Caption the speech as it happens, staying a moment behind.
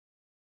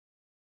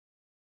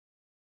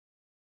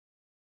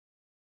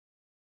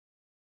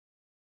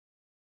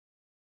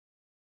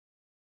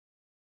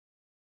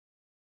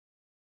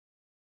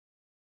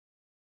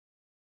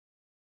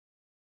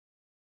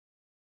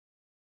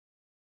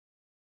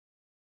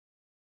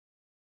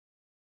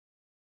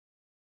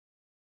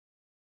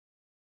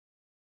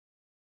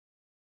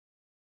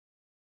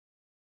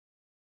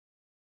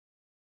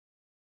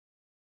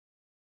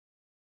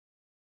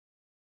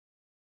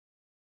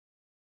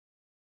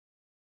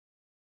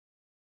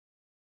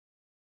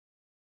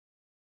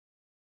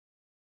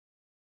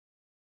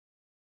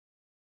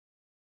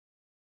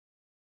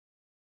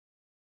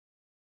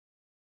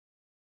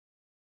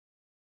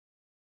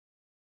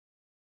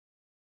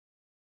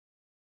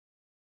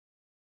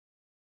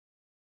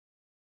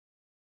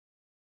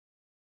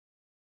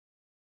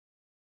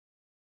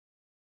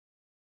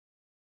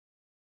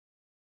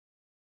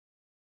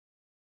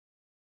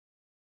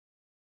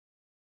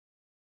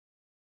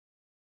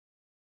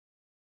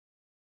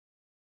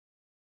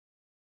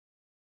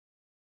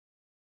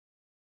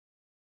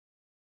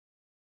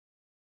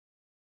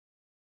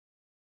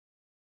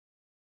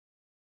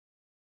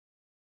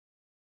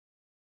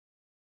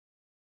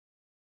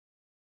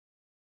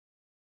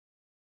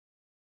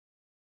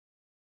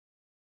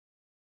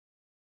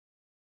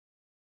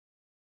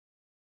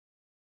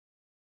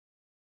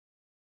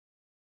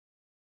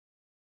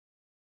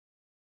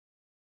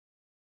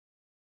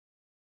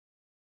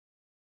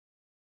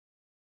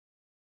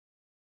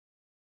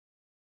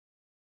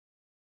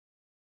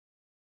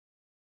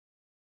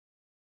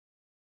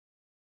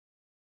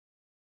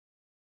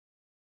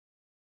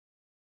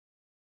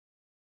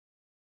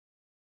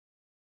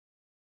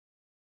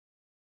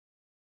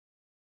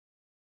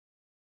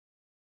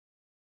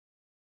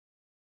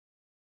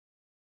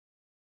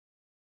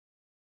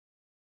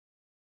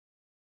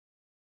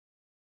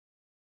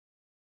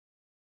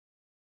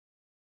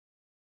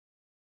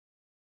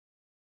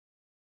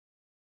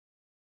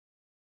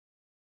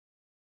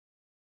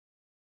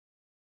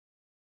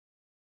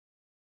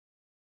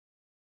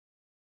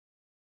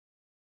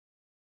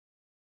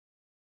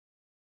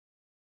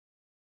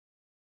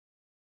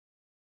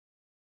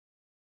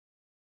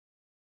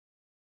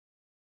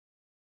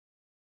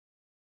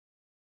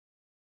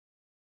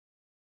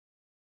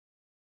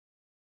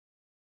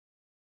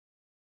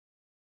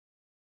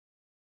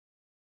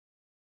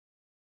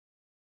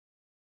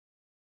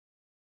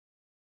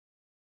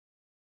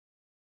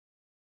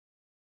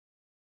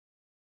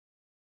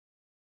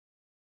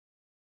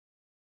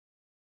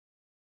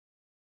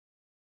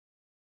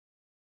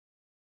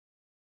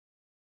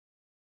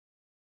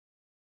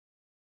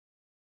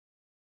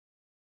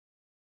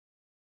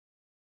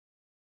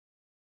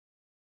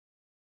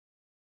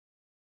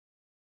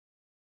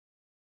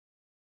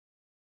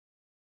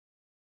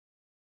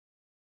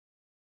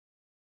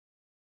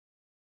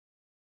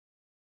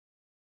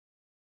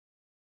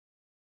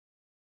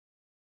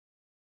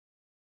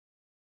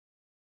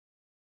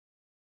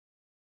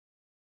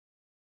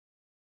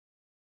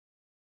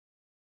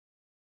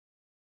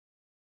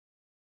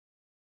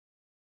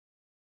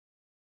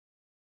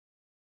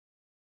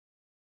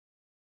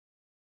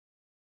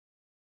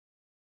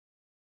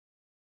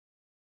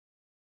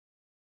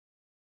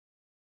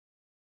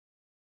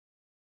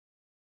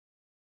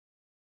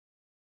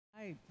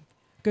Right.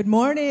 Good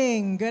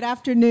morning, good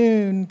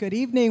afternoon, good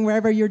evening,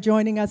 wherever you're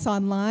joining us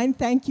online.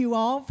 Thank you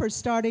all for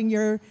starting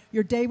your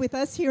day with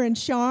us here in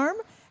Charm.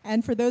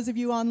 And for those of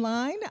you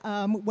online,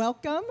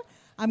 welcome.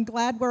 I'm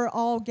glad we're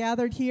all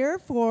gathered here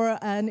for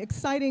an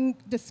exciting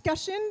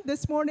discussion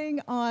this morning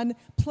on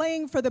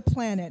playing for the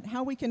planet,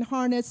 how we can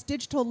harness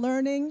digital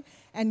learning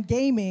and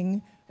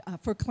gaming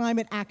for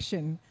climate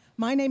action.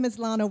 My name is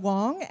Lana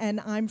Wong,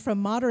 and I'm from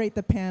Moderate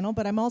the Panel,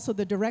 but I'm also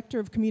the Director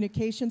of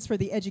Communications for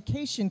the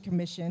Education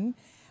Commission.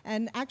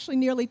 And actually,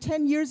 nearly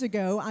 10 years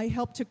ago, I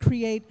helped to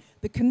create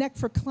the Connect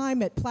for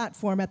Climate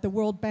platform at the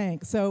World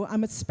Bank. So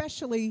I'm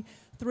especially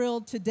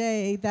thrilled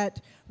today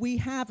that we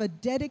have a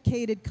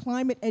dedicated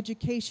climate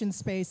education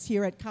space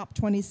here at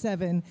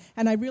COP27.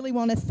 And I really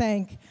want to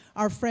thank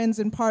our friends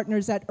and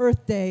partners at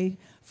Earth Day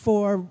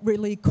for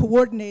really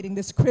coordinating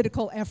this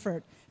critical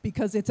effort,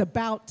 because it's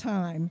about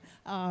time.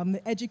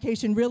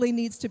 Education really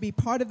needs to be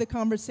part of the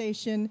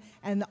conversation,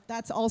 and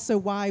that's also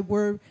why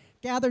we're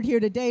gathered here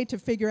today to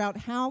figure out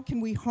how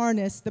can we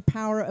harness the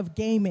power of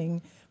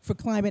gaming for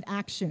climate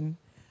action.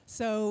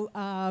 So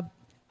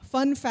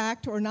fun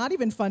fact, or not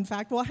even fun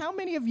fact, well, how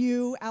many of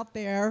you out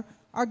there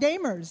are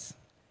gamers?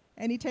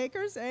 Any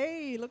takers?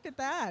 Hey, look at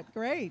that,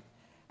 great.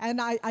 And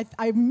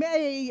I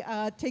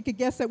may take a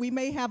guess that we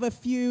may have a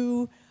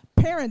few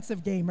parents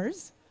of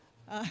gamers.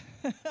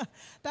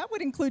 That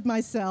would include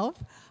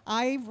myself.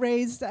 I've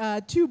raised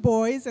 2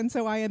 boys, and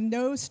so I am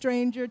no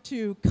stranger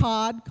to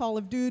COD, Call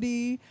of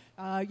Duty,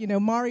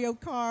 Mario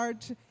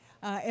Kart,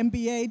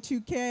 NBA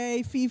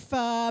 2K,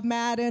 FIFA,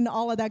 Madden,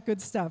 all of that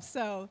good stuff.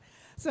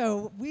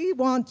 So we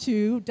want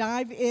to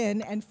dive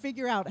in and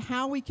figure out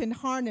how we can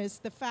harness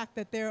the fact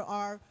that there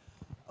are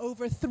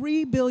over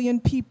 3 billion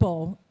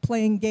people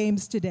playing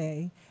games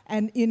today,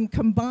 and in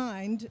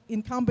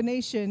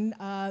combination,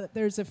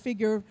 there's a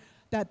figure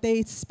that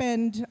they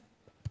spend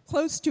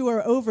close to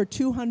or over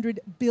 $200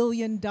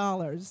 billion.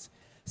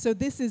 So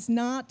this is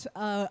not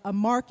a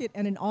market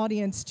and an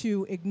audience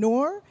to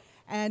ignore,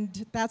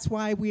 and that's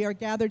why we are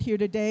gathered here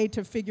today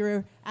to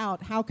figure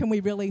out how can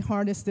we really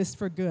harness this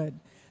for good.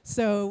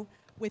 So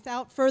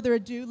without further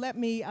ado, let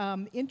me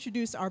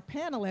introduce our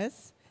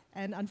panelists,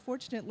 and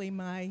unfortunately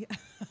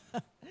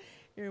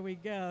here we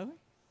go,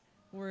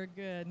 we're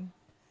good.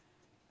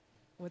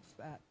 What's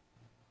that?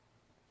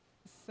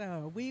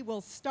 So we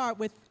will start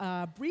with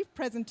brief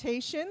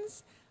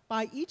presentations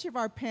by each of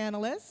our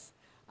panelists,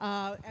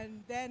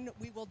 and then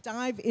we will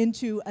dive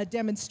into a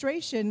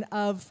demonstration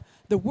of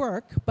the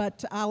work,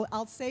 but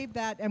I'll save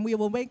that, and we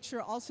will make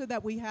sure also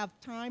that we have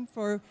time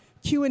for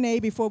Q&A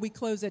before we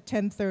close at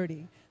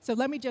 10:30. So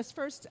let me just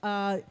first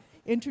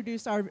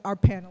introduce our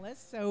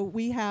panelists. So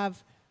we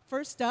have,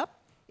 first up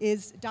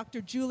is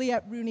Dr.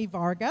 Juliette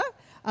Rooney-Varga.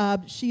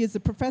 She is a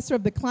professor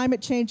of the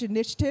Climate Change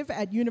Initiative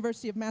at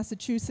University of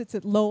Massachusetts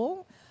at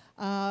Lowell.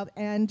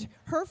 And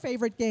her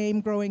favorite game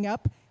growing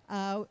up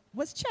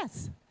was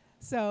chess.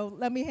 So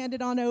let me hand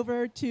it on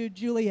over to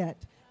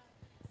Juliette.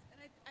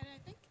 And I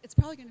think it's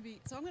probably going to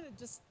be, so I'm going to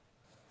just,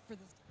 for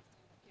this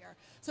here.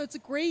 So it's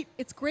great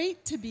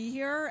to be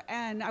here,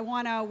 and I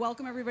want to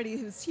welcome everybody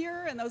who's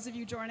here and those of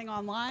you joining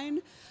online.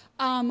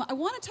 I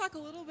want to talk a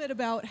little bit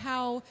about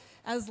how,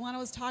 as Lana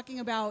was talking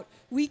about,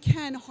 we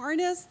can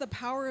harness the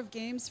power of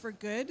games for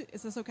good.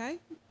 Is this okay?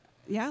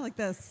 Yeah, like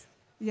this.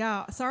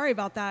 Yeah, sorry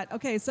about that.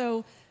 Okay,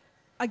 so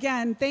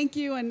again, thank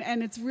you,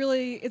 and it's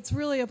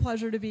really a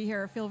pleasure to be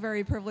here. I feel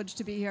very privileged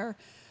to be here.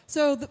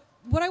 So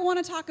what I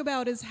want to talk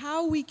about is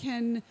how we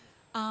can,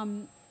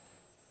 we're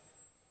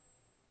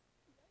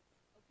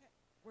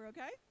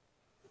okay?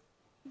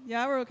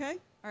 Yeah, we're okay?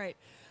 All right.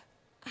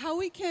 How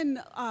we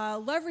can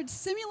leverage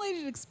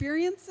simulated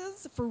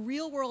experiences for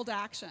real-world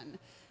action.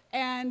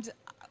 And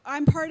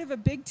I'm part of a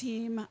big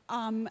team,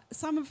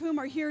 some of whom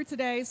are here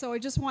today, so I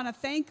just want to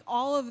thank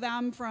all of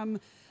them from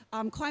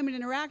Climate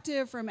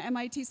Interactive, from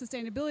MIT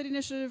Sustainability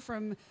Initiative,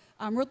 from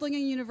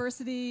Reutlingen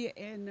University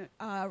in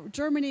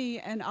Germany,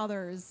 and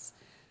others.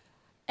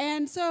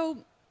 And so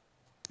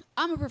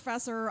I'm a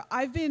professor.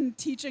 I've been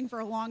teaching for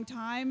a long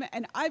time,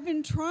 and I've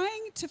been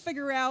trying to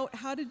figure out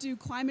how to do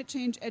climate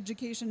change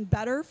education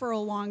better for a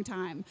long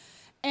time.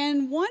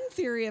 And one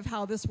theory of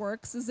how this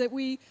works is that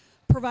we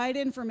provide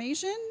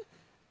information,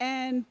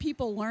 and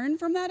people learn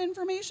from that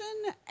information,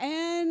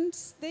 and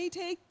they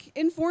take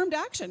informed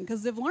action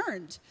because they've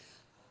learned.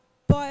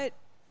 But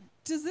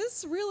does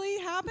this really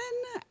happen?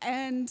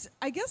 And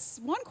I guess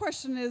one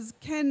question is,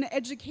 can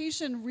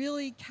education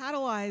really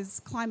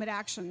catalyze climate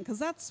action? Because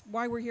that's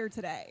why we're here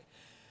today.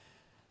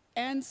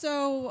 And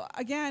so,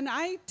 again,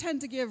 I tend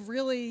to give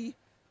really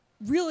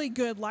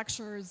good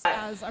lectures,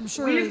 as I'm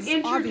sure is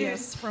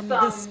obvious from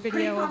this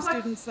video of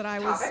students that I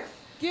was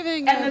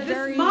giving a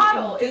very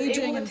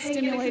engaging and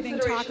stimulating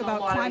talk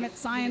about climate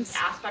science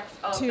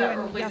to,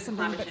 and yes, I'm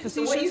being a bit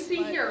facetious,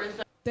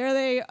 but there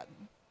they.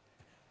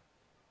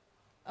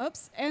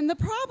 Oops. And the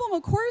problem,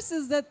 of course,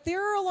 is that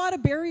there are a lot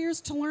of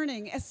barriers to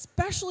learning,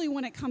 especially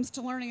when it comes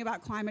to learning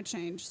about climate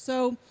change.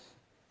 So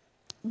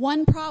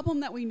one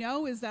problem that we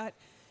know is that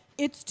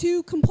it's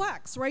too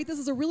complex, right? This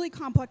is a really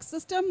complex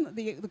system,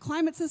 the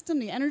climate system,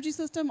 the energy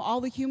system, all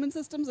the human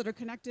systems that are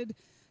connected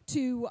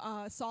to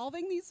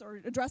solving these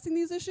or addressing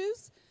these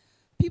issues.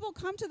 People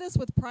come to this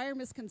with prior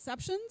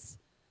misconceptions,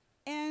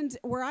 and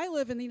where I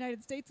live in the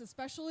United States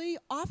especially,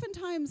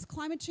 oftentimes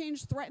climate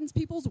change threatens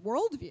people's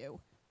worldview.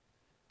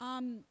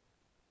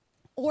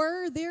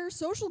 Or their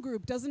social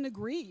group doesn't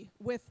agree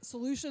with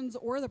solutions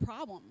or the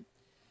problem.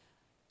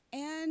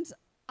 And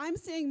I'm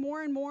seeing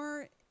more and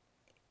more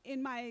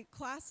in my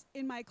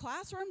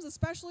classrooms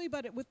especially,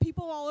 but with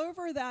people all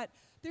over, that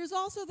there's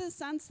also this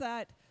sense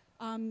that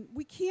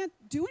we can't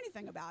do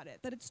anything about it,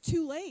 that it's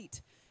too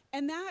late.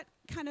 And that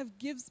kind of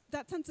gives,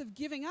 that sense of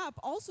giving up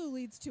also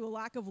leads to a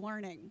lack of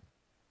learning.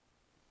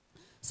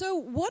 So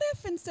what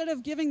if instead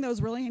of giving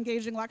those really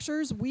engaging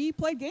lectures, we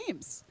played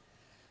games?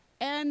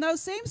 And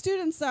those same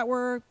students that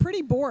were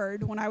pretty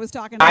bored when I was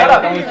talking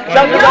about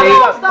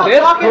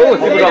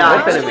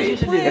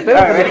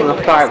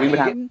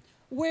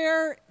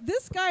where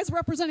this guy's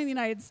representing the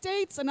United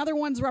States, another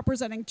one's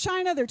representing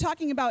China. They're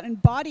talking about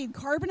embodied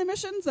carbon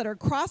emissions that are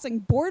crossing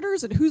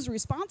borders and who's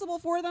responsible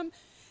for them.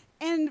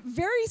 And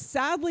very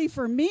sadly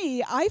for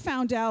me, I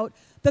found out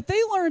that they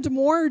learned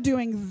more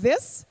doing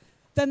this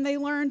than they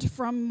learned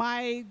from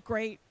my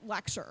great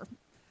lecture.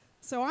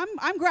 So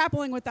I'm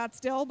grappling with that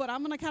still, but I'm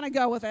going to kind of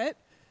go with it.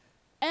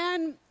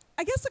 And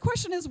I guess the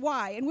question is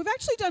why? And we've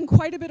actually done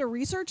quite a bit of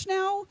research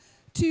now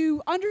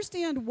to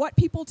understand what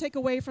people take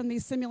away from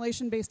these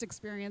simulation-based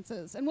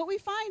experiences. And what we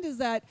find is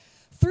that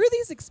through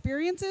these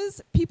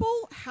experiences,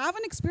 people have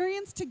an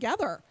experience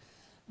together.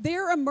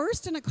 They're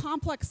immersed in a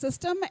complex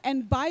system,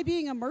 and by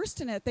being immersed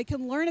in it, they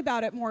can learn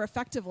about it more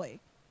effectively.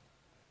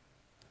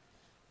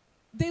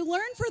 They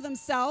learn for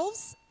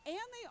themselves, and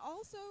they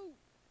also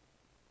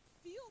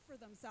feel for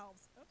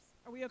themselves. Oops,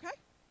 are we okay?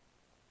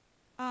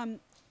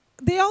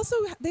 They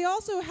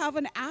also have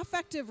an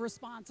affective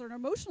response or an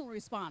emotional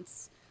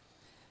response.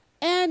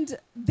 And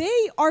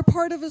they are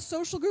part of a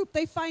social group.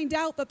 They find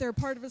out that they're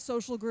part of a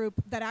social group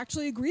that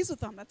actually agrees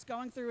with them, that's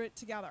going through it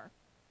together.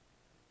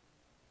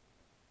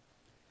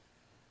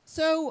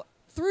 So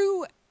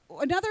through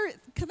another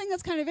thing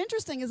that's kind of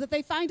interesting is that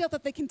they find out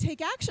that they can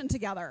take action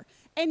together.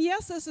 And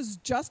yes, this is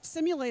just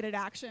simulated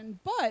action,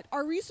 but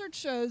our research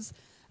shows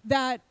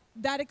that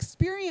that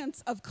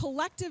experience of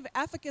collective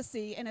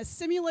efficacy in a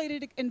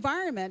simulated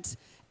environment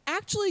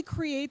actually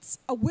creates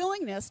a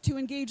willingness to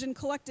engage in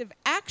collective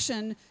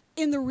action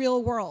in the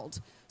real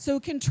world. So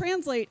it can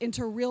translate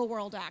into real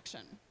world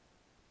action.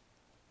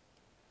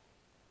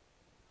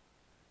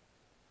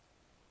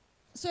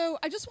 So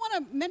I just want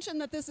to mention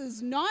that this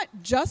is not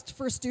just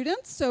for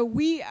students. So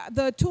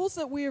the tools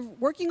that we're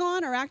working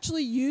on are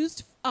actually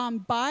used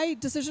by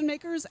decision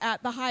makers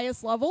at the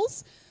highest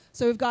levels.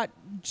 So we've got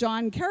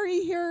John Kerry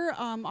here,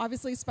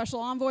 obviously special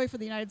envoy for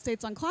the United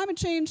States on climate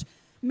change,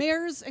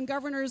 mayors and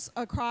governors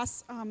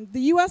across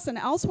the US and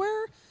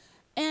elsewhere.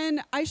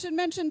 And I should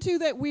mention too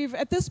that we've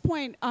at this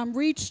point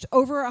reached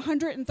over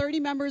 130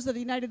 members of the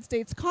United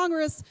States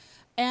Congress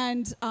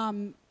and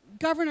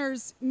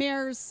governors,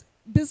 mayors,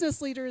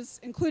 business leaders,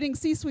 including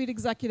C-suite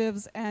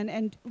executives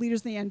and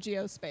leaders in the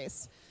NGO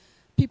space.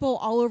 People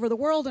all over the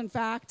world, in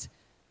fact.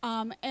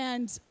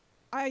 And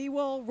I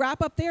will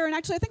wrap up there. And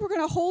actually, I think we're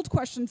going to hold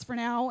questions for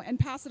now and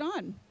pass it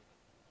on.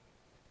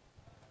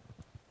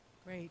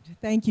 Great.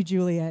 Thank you,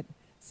 Juliet.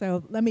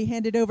 So let me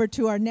hand it over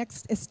to our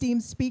next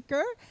esteemed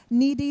speaker,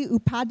 Nidhi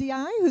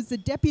Upadhyay, who's the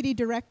Deputy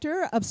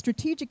Director of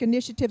Strategic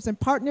Initiatives and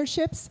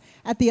Partnerships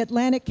at the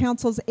Atlantic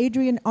Council's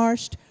Adrienne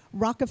Arsht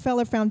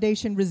Rockefeller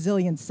Foundation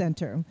Resilience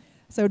Center.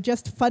 So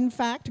just fun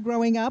fact,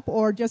 growing up,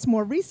 or just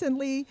more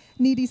recently,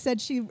 Nidhi said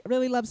she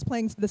really loves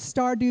playing the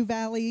Stardew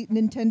Valley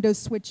Nintendo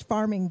Switch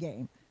farming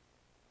game.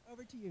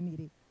 Over to you,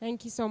 Nidhi.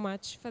 Thank you so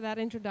much for that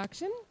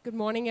introduction. Good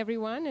morning,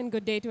 everyone, and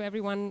good day to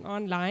everyone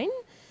online.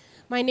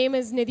 My name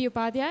is Nidhi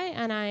Upadhyay,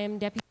 and I am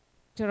Deputy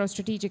Director of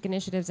Strategic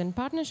Initiatives and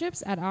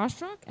Partnerships at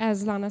ArshRock,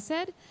 as Lana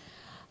said.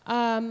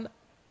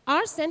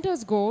 Our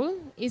center's goal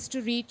is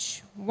to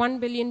reach 1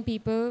 billion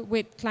people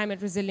with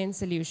climate resilient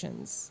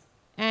solutions.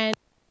 And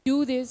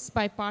do this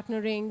by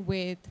partnering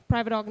with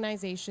private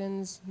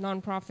organizations,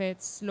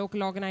 nonprofits,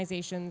 local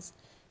organizations,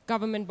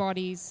 government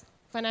bodies,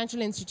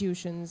 financial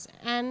institutions,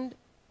 and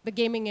the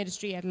gaming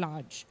industry at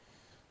large.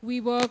 We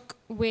work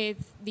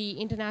with the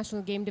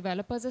International Game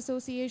Developers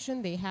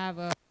Association. They have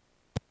a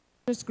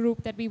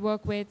group that we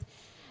work with.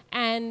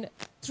 And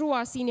through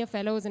our senior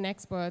fellows and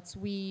experts,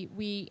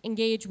 we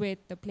engage with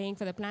the Playing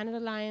for the Planet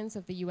Alliance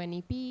of the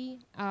UNEP,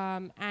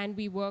 and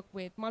we work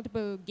with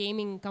multiple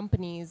gaming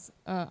companies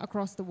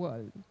across the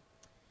world.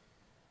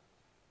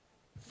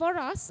 For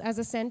us, as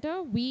a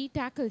center, we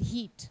tackle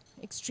heat,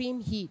 extreme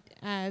heat,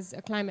 as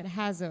a climate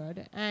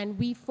hazard, and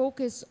we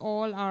focus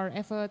all our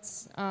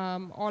efforts,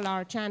 all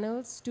our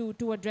channels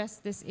to address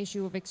this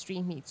issue of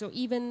extreme heat. So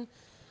even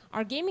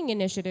our gaming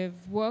initiative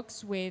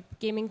works with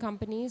gaming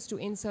companies to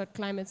insert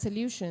climate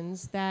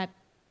solutions that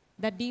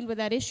deal with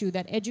that issue,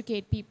 that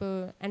educate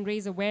people and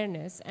raise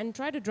awareness and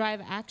try to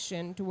drive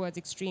action towards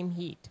extreme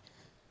heat.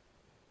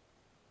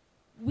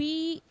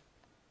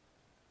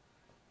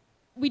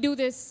 we do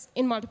this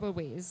in multiple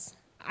ways.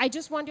 I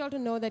just want you all to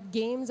know that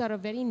games are a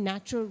very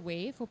natural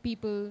way for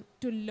people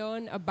to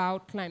learn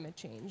about climate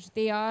change.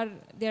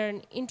 They're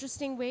an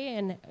interesting way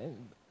and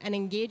an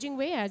engaging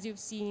way, as you've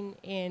seen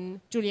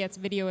in Juliet's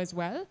video as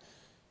well,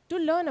 to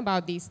learn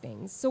about these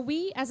things. So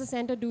we, as a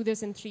center, do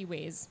this in 3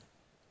 ways.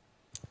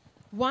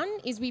 One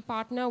is we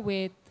partner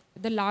with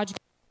the large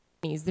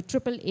companies, the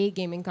AAA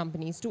gaming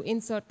companies, to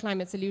insert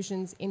climate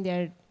solutions in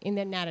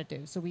their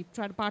narrative. So we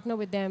try to partner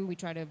with them. We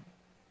try to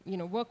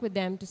work with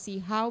them to see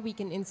how we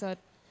can insert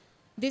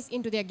this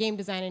into their game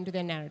design, into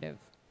their narrative.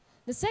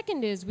 The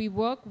second is we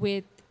work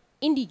with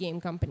indie game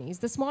companies,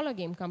 the smaller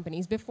game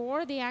companies.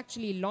 Before they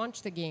actually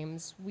launch the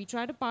games, we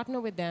try to partner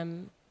with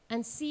them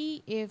and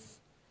see if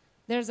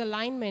there's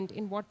alignment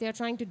in what they're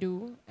trying to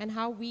do and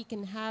how we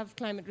can have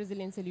climate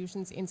resilient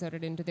solutions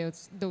inserted into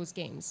those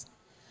games.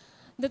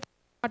 The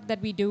third part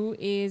that we do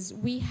is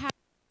we have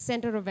a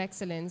center of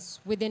excellence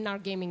within our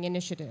gaming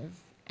initiative,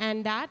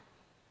 and that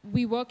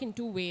we work in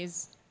 2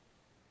 ways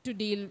to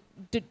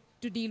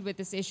deal with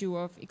this issue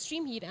of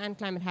extreme heat and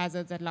climate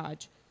hazards at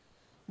large.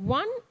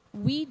 One,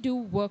 we do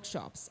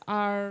workshops.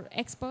 Our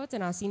experts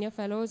and our senior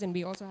fellows, and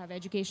we also have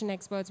education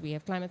experts, we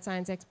have climate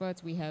science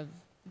experts, we have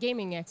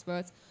gaming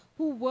experts,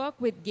 who work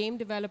with game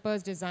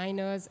developers,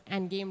 designers,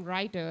 and game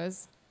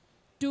writers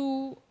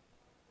to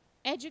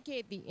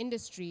educate the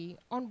industry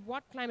on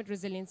what climate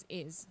resilience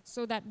is,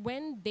 so that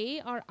when they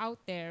are out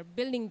there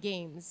building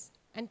games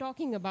and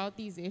talking about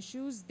these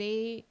issues,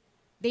 they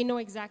know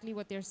exactly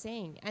what they're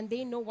saying, and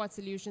they know what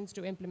solutions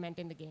to implement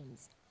in the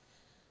games.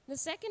 The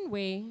second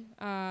way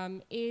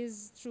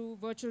is through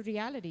virtual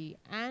reality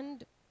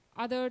and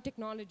other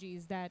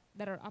technologies that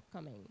are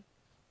upcoming.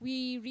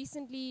 We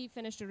recently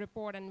finished a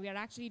report, and we are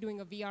actually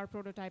doing a VR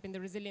prototype in the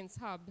Resilience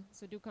Hub,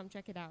 so do come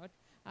check it out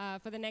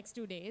for the next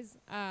 2 days,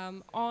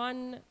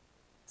 on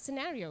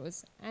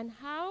scenarios and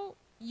how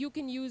you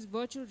can use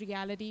virtual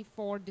reality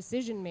for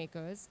decision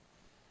makers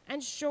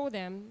and show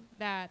them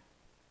that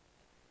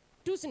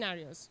 2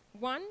 scenarios.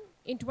 One,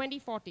 in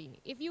 2040,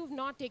 if you've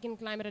not taken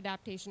climate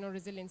adaptation or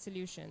resilient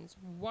solutions,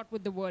 what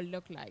would the world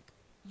look like?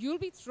 You'll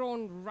be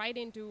thrown right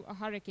into a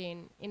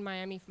hurricane in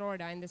Miami,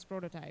 Florida in this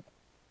prototype.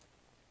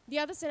 The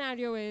other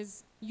scenario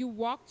is you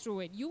walk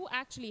through it. You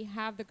actually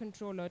have the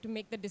controller to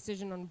make the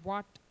decision on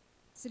what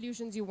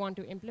solutions you want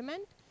to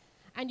implement.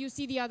 And you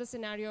see the other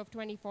scenario of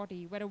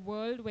 2040, where a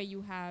world where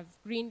you have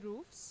green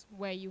roofs,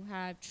 where you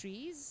have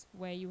trees,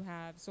 where you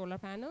have solar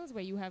panels,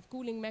 where you have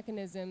cooling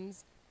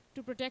mechanisms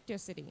to protect your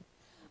city.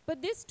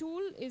 But this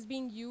tool is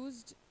being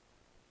used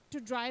to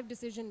drive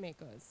decision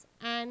makers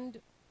and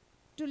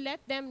to let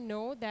them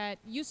know that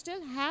you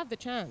still have the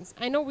chance.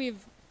 I know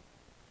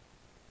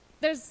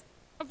there's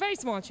a very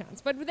small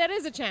chance, but there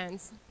is a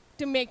chance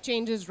to make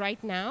changes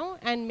right now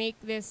and make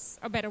this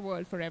a better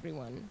world for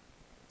everyone.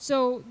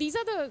 So these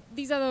are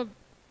the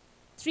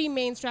 3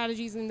 main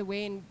strategies in the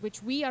way in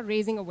which we are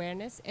raising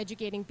awareness,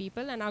 educating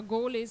people, and our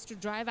goal is to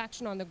drive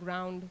action on the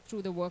ground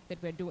through the work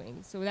that we're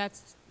doing. So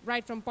that's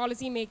right from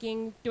policy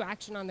making to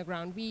action on the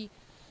ground.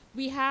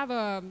 We have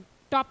a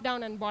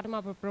top-down and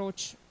bottom-up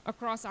approach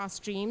across our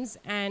streams,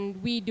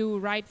 and we do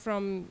right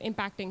from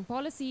impacting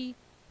policy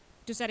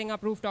to setting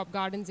up rooftop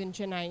gardens in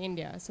Chennai,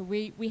 India. So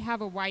we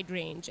have a wide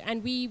range,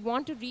 and we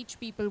want to reach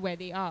people where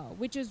they are,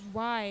 which is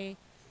why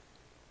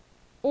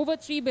over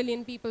 3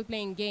 billion people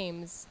playing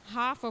games,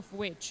 half of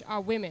which are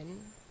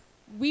women.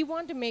 We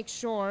want to make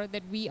sure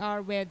that we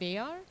are where they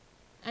are,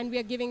 and we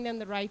are giving them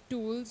the right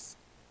tools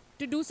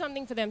to do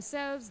something for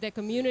themselves, their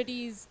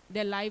communities,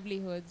 their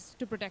livelihoods,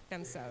 to protect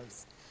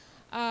themselves.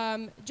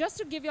 Just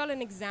to give you all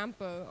an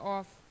example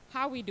of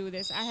how we do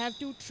this, I have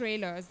 2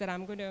 trailers that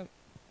I'm going to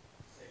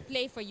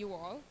play for you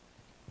all.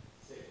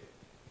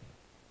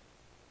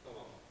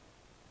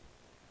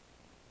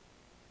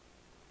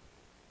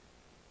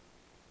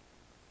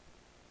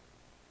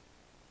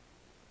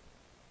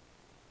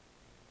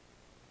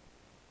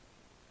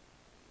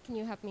 Can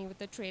you help me with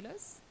the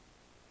trailers?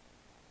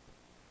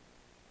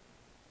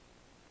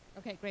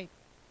 Okay, great.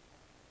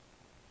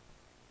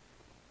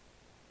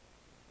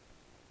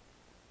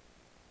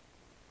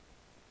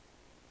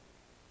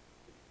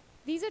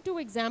 These are 2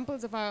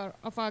 examples of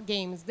our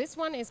games. This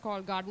one is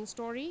called Garden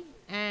Story,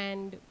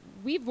 and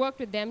we've worked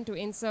with them to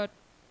insert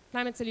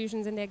climate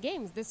solutions in their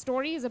games. This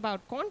story is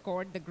about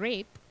Concord, the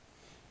grape,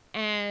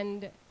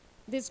 and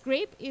this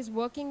grape is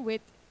working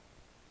with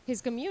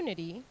his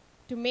community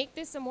to make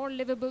this a more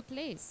livable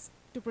place,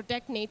 to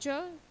protect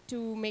nature,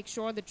 to make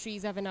sure the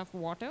trees have enough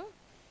water,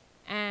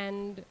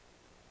 and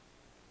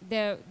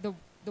the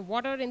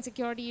water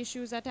insecurity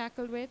issues are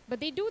tackled with. But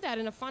they do that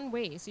in a fun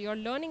way. So you're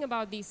learning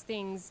about these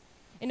things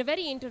in a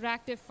very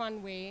interactive,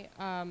 fun way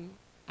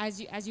as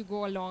you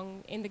go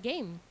along in the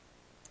game.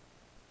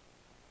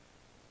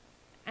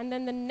 And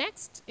then the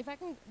next, if I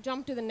can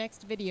jump to the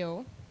next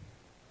video.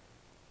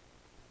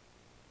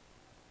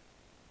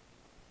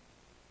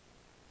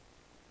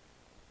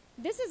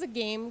 This is a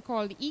game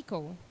called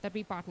Eco that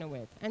we partner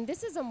with. And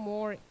this is a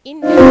more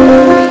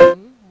in-depth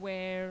game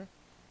where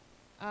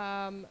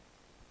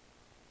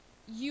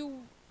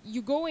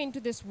you go into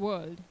this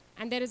world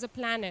and there is a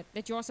planet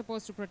that you're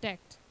supposed to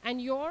protect.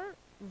 And your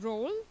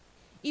role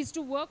is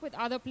to work with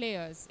other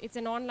players. It's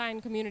an online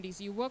community,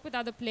 so you work with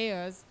other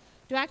players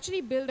to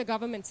actually build a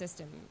government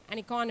system, an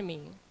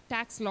economy,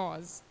 tax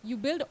laws. You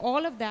build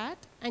all of that,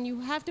 and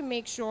you have to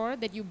make sure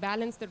that you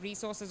balance the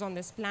resources on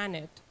this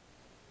planet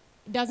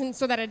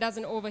so that it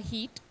doesn't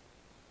overheat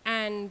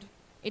and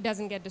it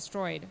doesn't get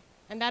destroyed.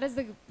 And that is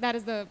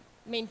the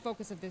main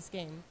focus of this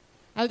game.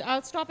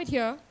 I'll stop it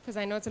here, because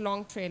I know it's a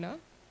long trailer.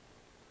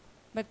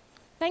 But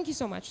thank you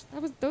so much.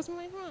 Those were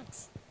my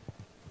remarks.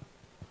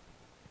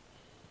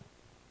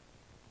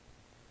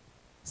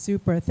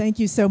 Super. Thank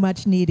you so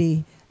much,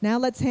 Nidhi. Now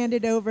let's hand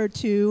it over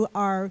to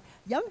our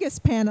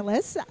youngest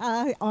panelist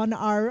on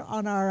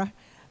our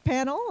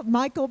panel,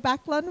 Michael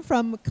Backlund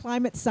from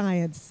Climate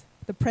Science,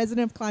 the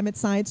president of Climate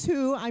Science,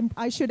 who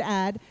I should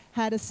add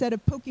had a set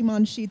of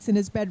Pokemon sheets in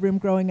his bedroom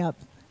growing up.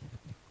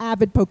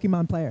 Avid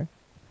Pokemon player.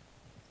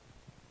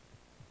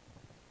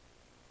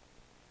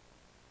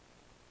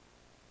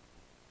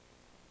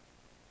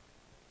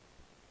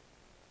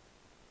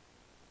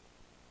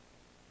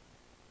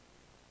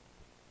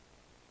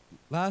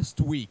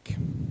 Last week,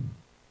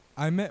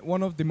 I met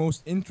one of the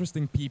most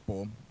interesting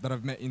people that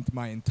I've met in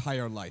my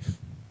entire life.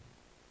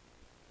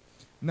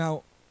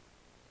 Now,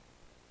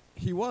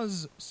 he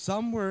was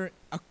somewhere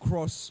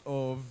across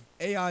of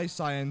AI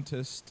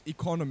scientist,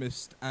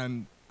 economist,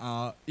 and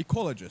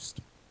ecologist.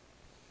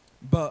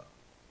 But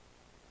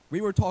we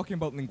were talking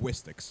about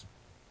linguistics.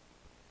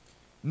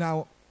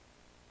 Now,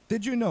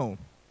 did you know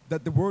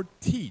that the word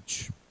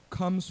teach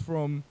comes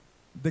from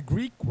the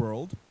Greek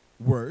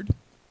word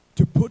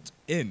to put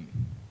in,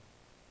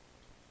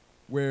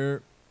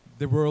 where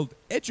the word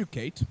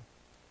educate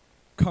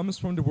comes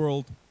from the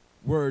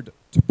word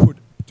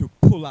to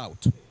pull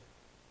out.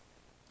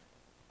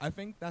 I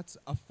think that's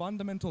a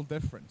fundamental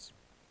difference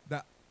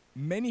that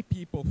many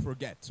people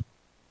forget,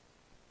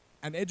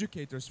 and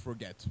educators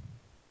forget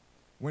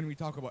when we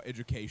talk about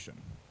education.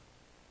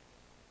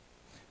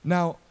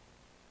 Now,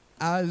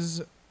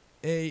 as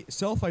a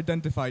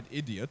self-identified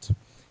idiot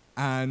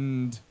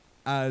and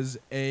as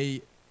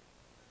a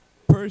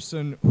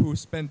person who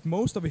spent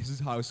most of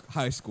his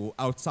high school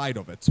outside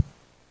of it,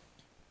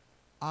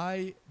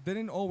 I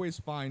didn't always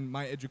find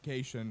my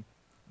education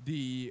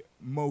the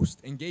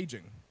most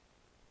engaging.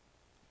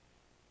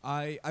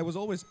 I was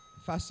always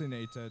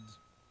fascinated.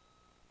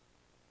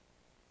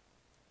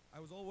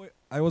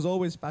 I was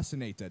always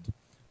fascinated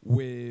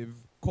with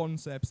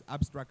concepts,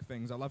 abstract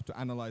things. I love to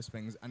analyze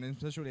things, and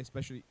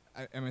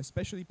I'm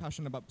especially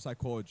passionate about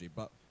psychology.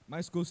 But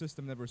my school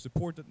system never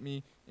supported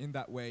me in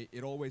that way.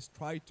 It always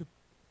tried to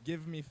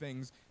give me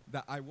things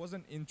that I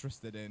wasn't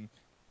interested in,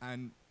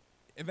 and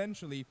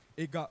eventually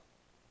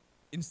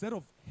instead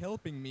of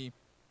helping me,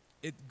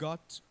 it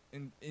got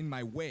in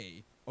my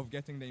way of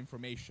getting the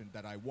information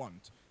that I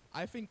want.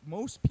 I think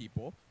most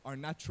people are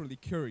naturally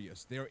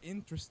curious. They are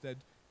interested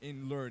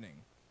in learning,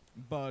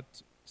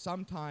 but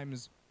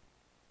sometimes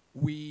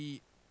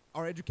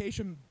our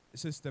education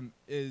system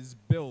is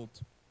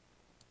built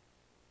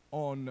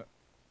on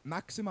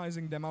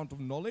maximizing the amount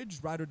of knowledge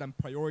rather than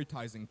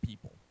prioritizing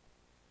people.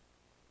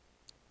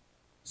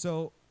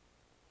 So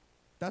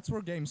that's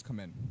where games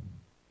come in,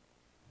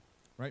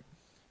 right?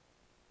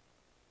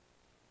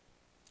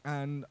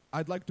 And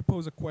I'd like to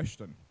pose a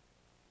question.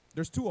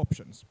 There's two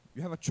options.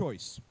 You have a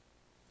choice: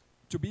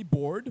 to be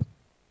bored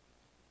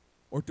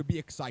or to be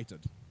excited.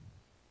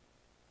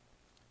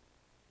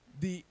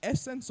 The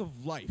essence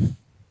of life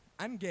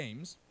and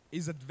games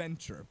is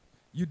adventure.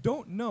 You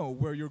don't know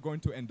where you're going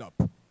to end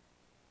up.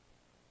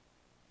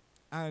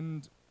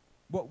 And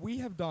what we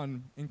have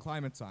done in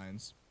climate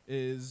science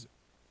is,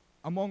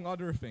 among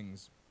other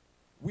things,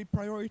 we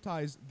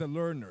prioritize the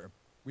learner.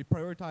 We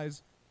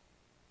prioritize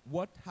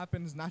what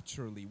happens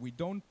naturally. We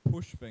don't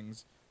push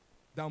things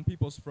down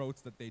people's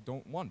throats that they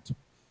don't want.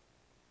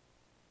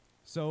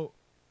 So,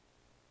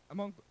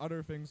 among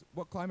other things,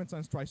 what climate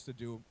science tries to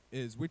do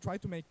is we try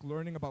to make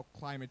learning about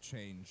climate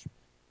change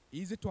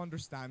easy to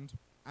understand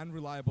and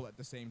reliable at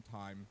the same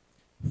time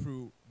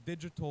through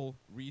digital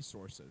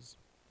resources.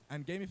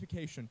 And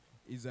gamification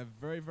is a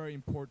very, very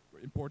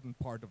important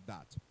part of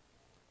that.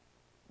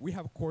 We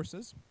have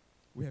courses,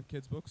 we have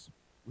kids' books,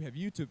 we have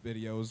YouTube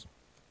videos,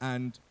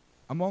 and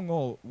among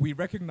all, we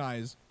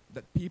recognize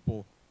that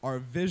people are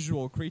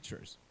visual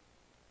creatures.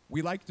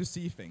 We like to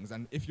see things,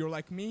 and if you're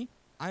like me,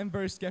 I'm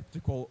very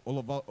skeptical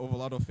of a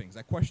lot of things.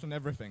 I question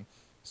everything.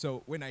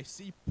 So when I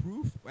see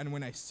proof and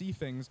when I see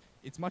things,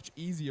 it's much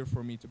easier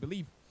for me to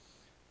believe.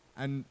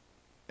 And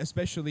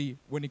especially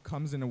when it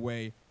comes in a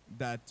way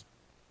that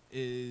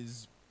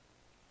is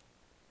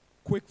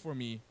quick for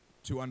me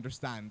to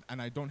understand,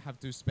 and I don't have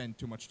to spend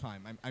too much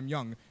time. I'm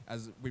young,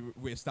 as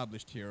we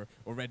established here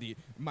already.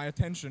 My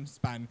attention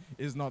span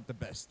is not the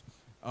best.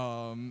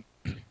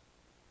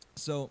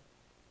 So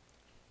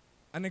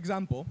an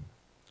example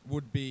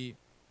would be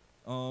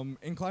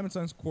in climate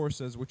science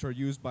courses, which are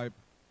used by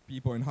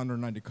people in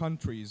 190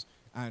 countries,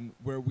 and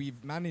where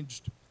we've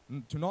managed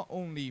to not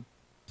only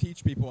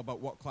teach people about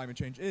what climate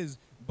change is,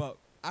 but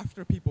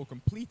after people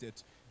complete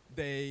it,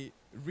 they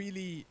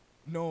really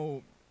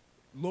know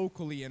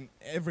locally and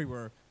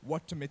everywhere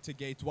what to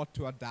mitigate, what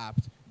to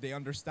adapt. They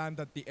understand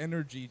that the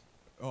energy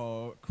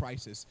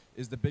crisis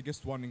is the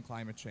biggest one in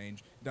climate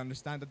change. They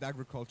understand that the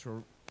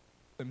agricultural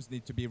systems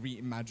need to be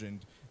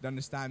reimagined. They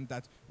understand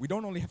that we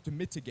don't only have to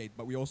mitigate,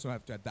 but we also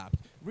have to adapt.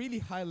 Really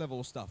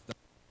high-level stuff that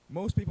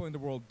most people in the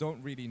world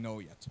don't really know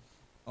yet.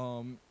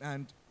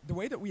 And the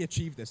way that we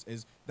achieve this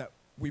is that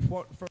we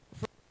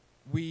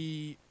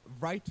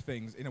write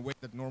things in a way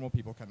that normal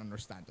people can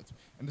understand it.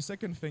 And the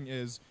second thing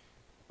is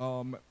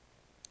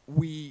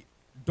we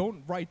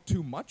don't write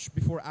too much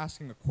before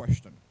asking a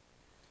question.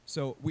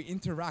 So we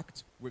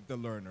interact with the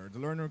learner. The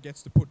learner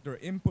gets to put their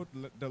input,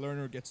 the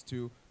learner gets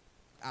to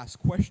ask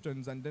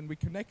questions, and then we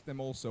connect them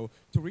also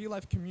to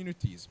real-life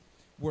communities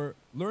where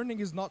learning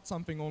is not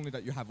something only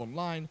that you have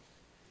online.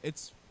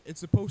 It's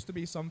supposed to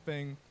be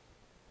something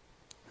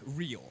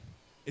real.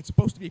 It's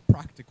supposed to be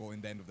practical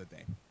in the end of the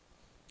day.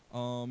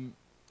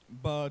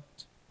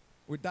 But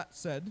with that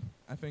said,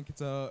 I think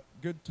it's a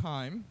good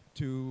time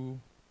to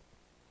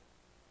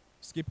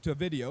skip to a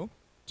video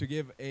to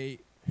give a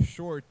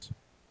short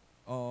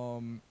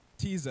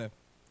teaser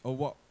of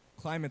what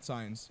climate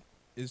science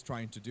is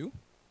trying to do.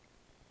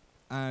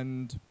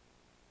 And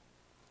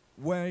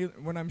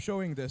when I'm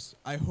showing this,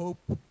 I hope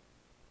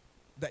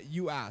that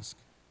you ask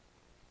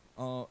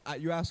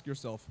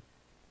yourself,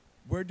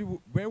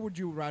 where would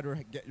you rather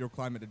get your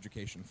climate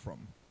education from?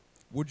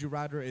 Would you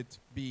rather it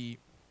be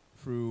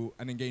through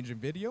an engaging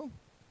video,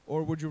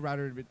 or would you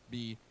rather it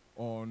be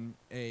on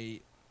a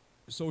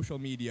social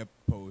media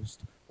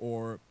post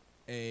or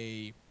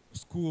a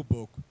school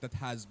book that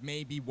has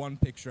maybe one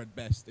picture at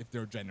best if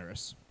they're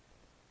generous?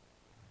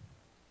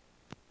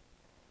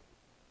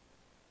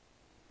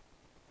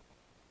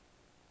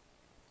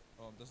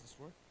 Does this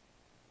work?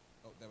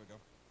 Oh, there we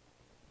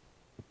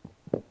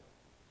go.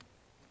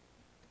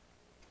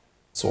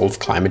 Solve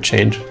climate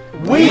change.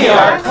 We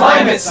are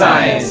climate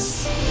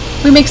science!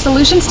 We make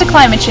solutions to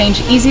climate change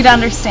easy to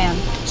understand,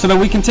 so that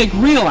we can take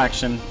real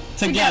action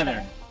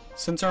together.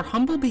 Since our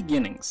humble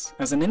beginnings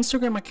as an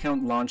Instagram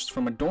account launched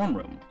from a dorm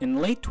room in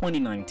late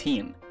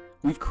 2019,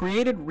 we've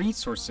created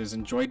resources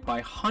enjoyed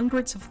by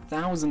hundreds of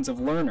thousands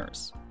of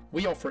learners.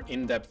 We offer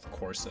in-depth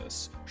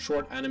courses,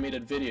 short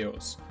animated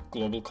videos,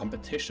 global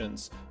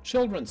competitions,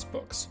 children's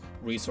books,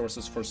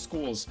 resources for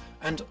schools,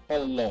 and a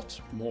lot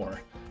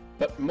more.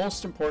 But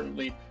most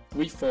importantly,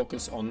 we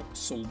focus on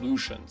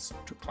solutions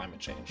to climate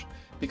change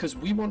because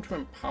we want to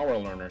empower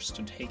learners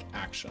to take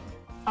action.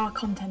 Our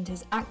content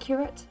is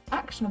accurate,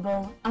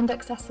 actionable, and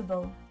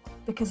accessible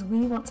because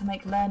we want to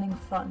make learning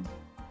fun.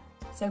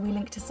 So we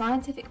link to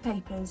scientific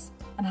papers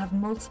and have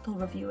multiple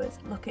reviewers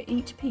look at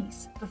each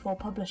piece before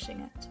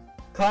publishing it.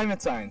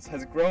 Climate science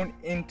has grown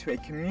into a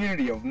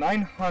community of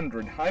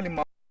 900 highly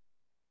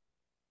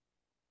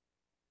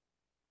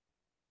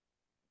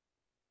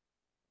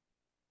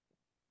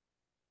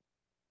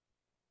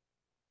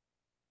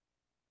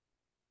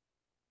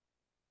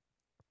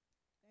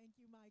Thank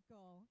you,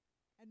 Michael.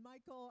 And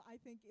Michael, I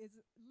think, is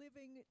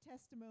living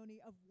testimony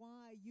of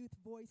why youth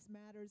voice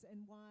matters and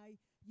why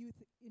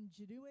youth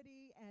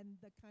ingenuity and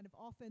the kind of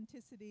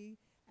authenticity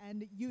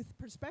and youth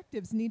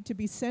perspectives need to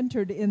be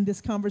centered in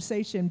this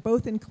conversation,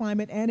 both in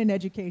climate and in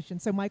education.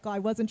 So, Michael, I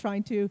wasn't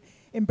trying to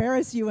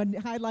embarrass you and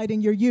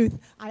highlighting your youth.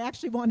 I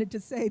actually wanted to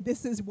say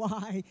this is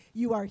why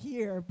you are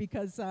here,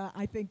 because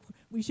I think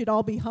we should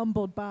all be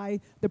humbled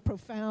by the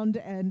profound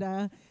and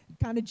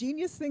kind of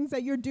genius things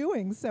that you're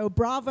doing. So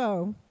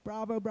bravo,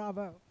 bravo,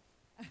 bravo.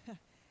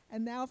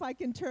 And now if I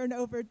can turn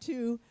over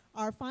to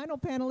our final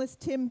panelist,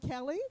 Tim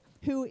Kelly,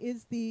 who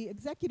is the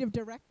Executive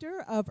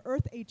Director of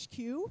Earth HQ,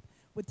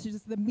 which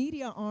is the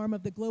media arm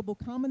of the Global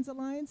Commons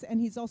Alliance, and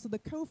he's also the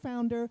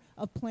co-founder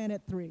of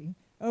Planet 3.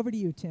 Over to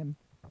you, Tim.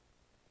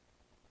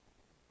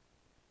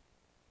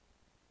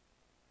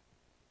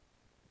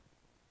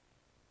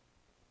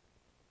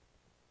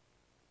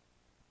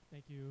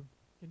 Thank you.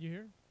 Can you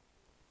hear?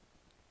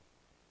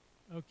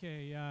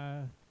 Okay,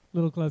 a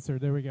little closer.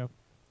 There we go.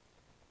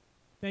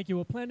 Thank you.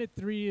 Well, Planet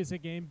 3 is a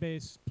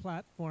game-based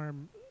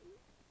platform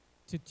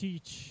to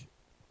teach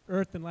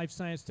Earth and life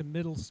science to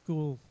middle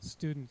school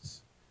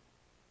students.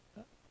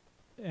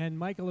 And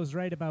Michael is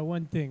right about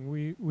one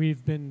thing.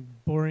 We've been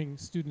boring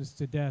students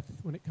to death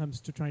when it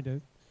comes to trying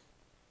to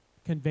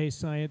convey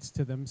science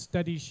to them.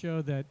 Studies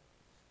show that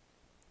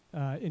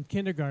in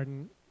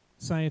kindergarten,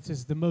 science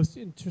is the most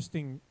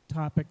interesting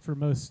topic for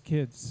most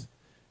kids.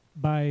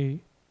 By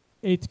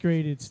 8th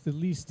grade, it's the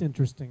least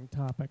interesting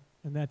topic.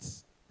 And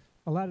that's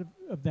a lot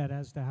of that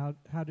has to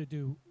how to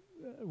do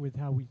with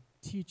how we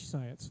teach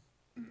science.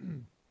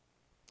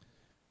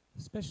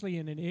 Especially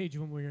in an age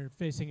when we're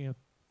facing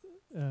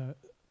a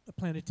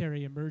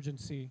planetary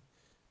emergency,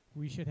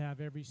 we should have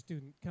every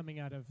student coming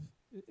out of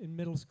in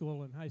middle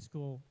school and high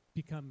school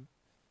become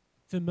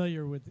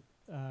familiar with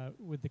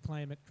the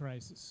climate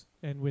crisis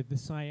and with the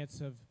science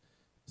of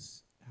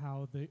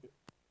how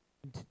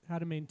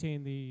to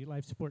maintain the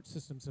life support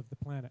systems of the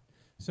planet.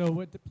 So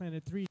what the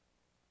Planet 3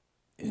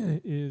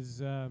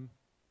 is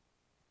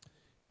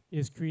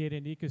is create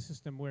an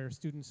ecosystem where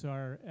students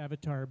are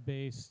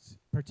avatar-based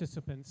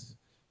participants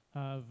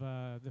of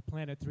the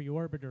Planet 3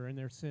 orbiter, and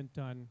they're sent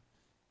on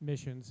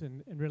missions.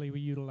 And really, we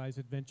utilize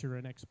adventure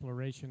and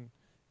exploration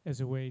as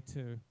a way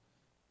to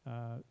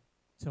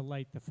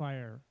light the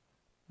fire.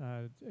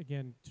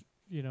 Again,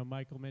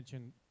 Michael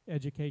mentioned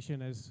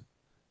education as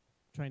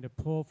trying to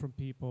pull from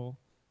people.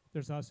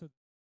 There's also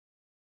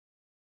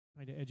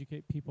trying to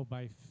educate people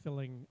by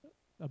filling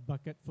a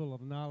bucket full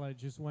of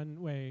knowledge is one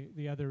way.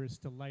 The other is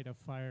to light a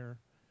fire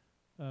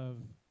of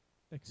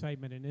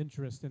excitement and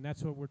interest, and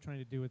that's what we're trying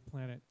to do with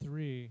Planet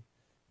 3,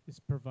 is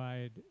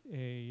provide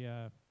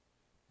a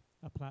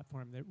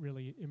platform that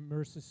really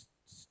immerses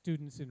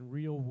students in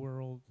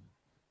real-world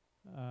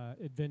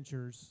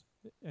adventures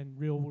and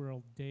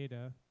real-world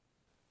data,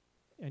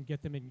 and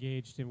get them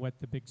engaged in what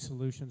the big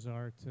solutions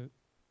are to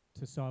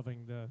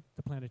solving the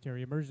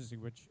planetary emergency,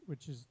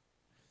 which is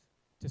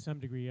to some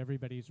degree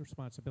everybody's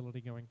responsibility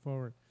going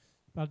forward.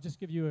 But I'll just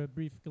give you a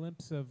brief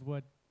glimpse of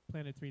what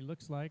Planet 3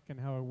 looks like and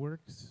how it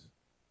works.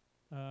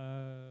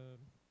 And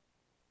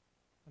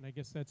I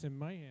guess that's in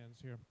my hands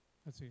here.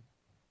 Let's see.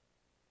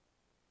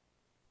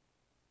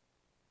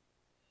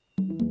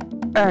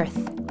 Earth.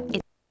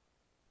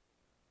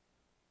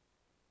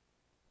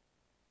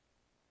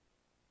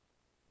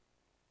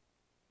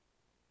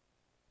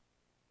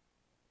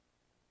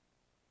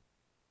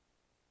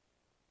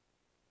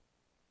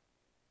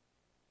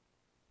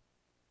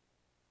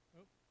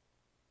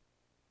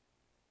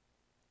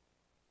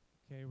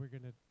 Okay, we're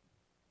going to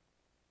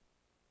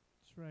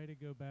try to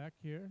go back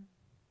here.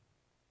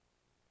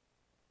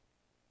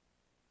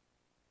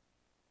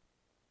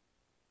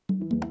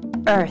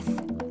 Earth.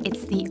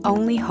 It's the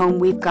only home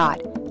we've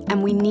got,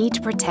 and we need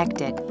to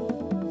protect it.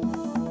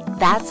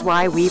 That's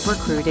why we've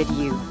recruited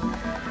you.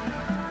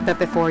 But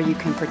before you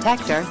can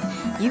protect Earth,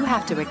 you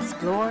have to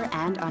explore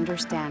and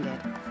understand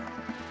it.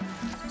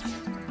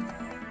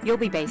 You'll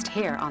be based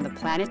here on the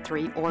Planet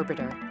 3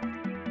 orbiter.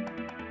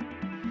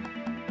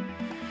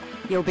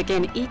 You'll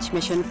begin each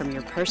mission from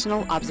your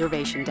personal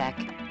observation deck.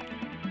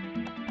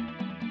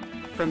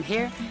 From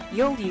here,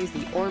 you'll use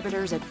the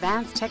orbiter's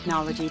advanced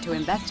technology to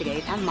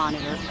investigate and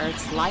monitor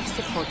Earth's life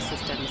support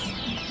systems.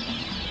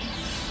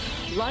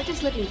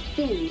 Largest living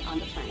thing on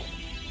the planet.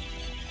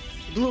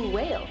 Blue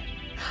whale.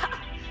 Ha!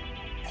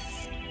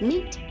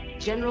 Meet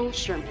General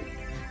Sherman,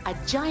 a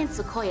giant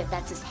sequoia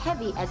that's as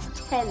heavy as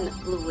 10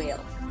 blue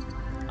whales.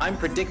 I'm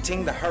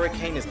predicting the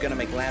hurricane is gonna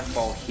make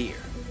landfall here.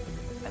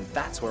 And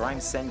that's where I'm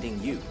sending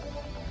you.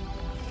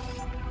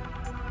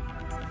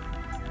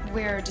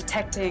 We're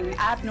detecting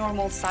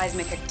abnormal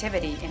seismic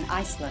activity in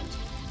Iceland.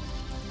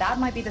 That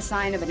might be the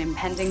sign of an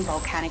impending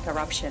volcanic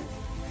eruption.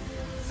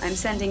 I'm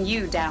sending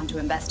you down to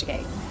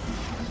investigate.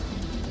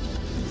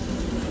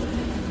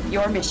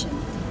 Your mission: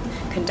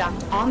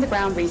 conduct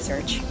on-the-ground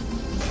research,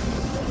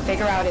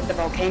 figure out if the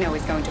volcano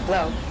is going to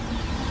blow,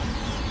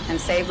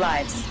 and save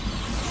lives.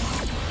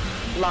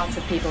 Lots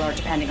of people are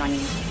depending on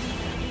you.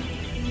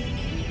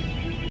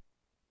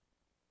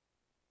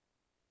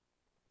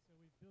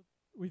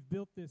 We've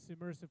built this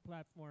immersive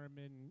platform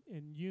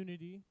in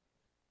Unity,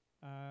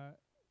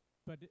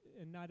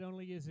 and not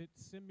only is it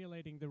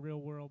simulating the real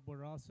world,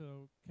 we're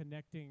also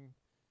connecting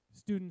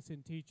students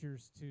and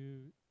teachers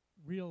to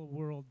real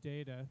world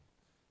data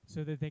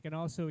so that they can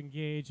also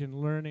engage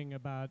in learning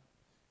about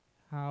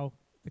how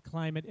the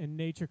climate and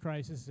nature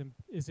crisis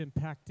is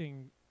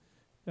impacting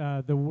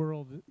the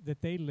world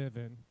that they live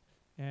in,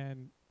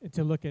 and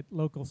to look at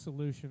local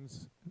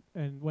solutions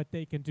and what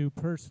they can do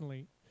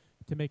personally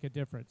to make a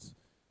difference.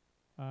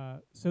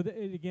 So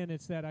again,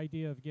 it's that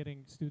idea of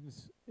getting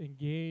students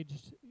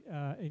engaged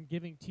and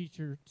giving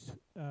teachers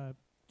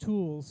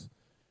tools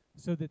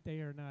so that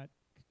they are not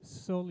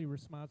solely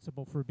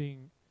responsible for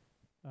being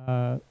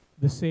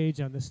the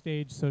sage on the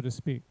stage, so to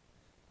speak.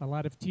 A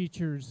lot of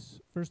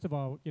teachers, first of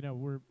all,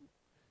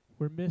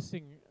 we're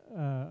missing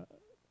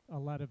a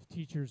lot of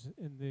teachers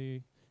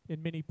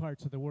in many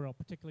parts of the world.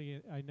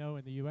 Particularly, I know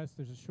in the U.S.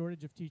 there's a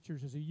shortage of teachers.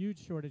 There's a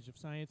huge shortage of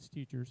science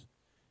teachers,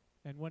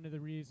 and one of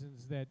the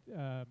reasons that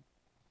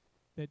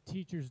that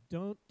teachers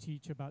don't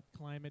teach about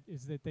climate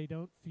is that they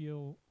don't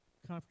feel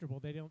comfortable.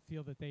 They don't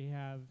feel that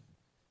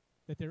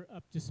they're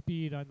up to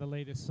speed on the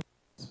latest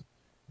science.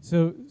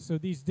 So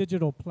these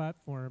digital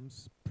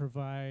platforms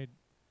provide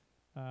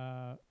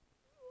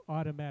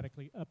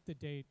automatically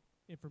up-to-date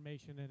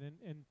information, and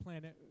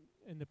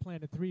in the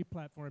Planet 3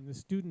 platform, the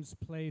students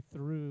play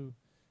through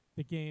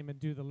the game and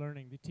do the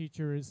learning. The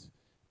teacher is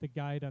the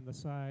guide on the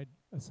side,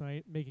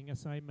 making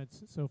assignments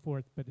and so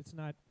forth, but it's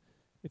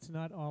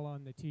not all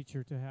on the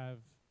teacher to have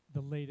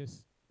the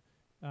latest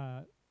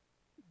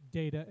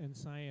data and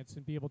science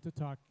and be able to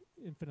talk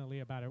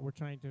infinitely about it. We're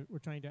trying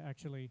to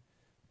actually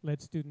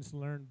let students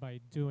learn by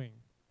doing,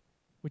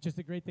 which is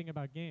the great thing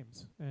about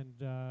games.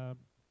 And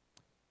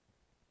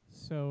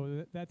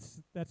so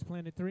that's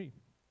Planet 3.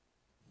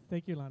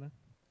 Thank you, Lana.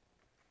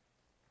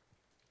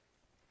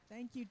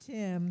 Thank you,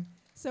 Tim.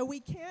 So we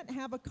can't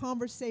have a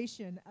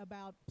conversation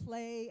about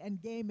play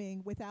and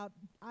gaming without,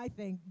 I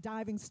think,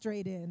 diving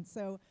straight in.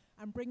 So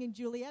I'm bringing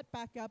Juliet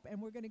back up,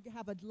 and we're going to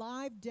have a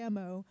live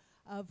demo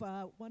of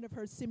one of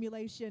her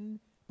simulation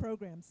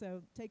programs.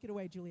 So take it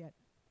away, Juliet.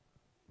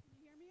 Can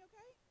you hear me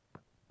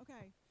okay?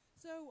 Okay.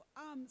 So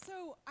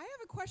I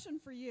have a question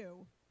for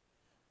you.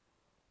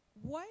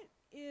 What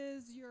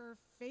is your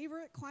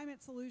favorite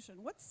climate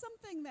solution? What's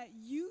something that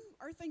you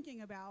are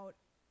thinking about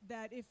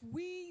that if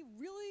we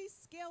really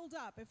scaled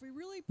up, if we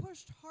really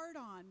pushed hard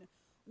on,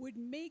 would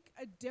make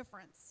a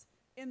difference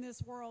in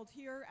this world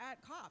here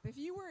at COP? If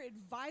you were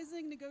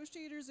advising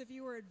negotiators, if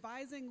you were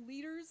advising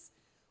leaders,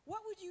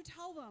 what would you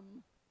tell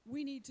them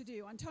we need to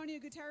do? Antonio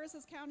Guterres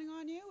is counting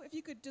on you. If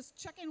you could just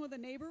check in with a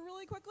neighbor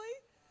really quickly,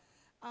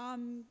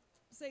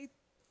 say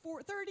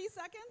for 30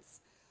 seconds,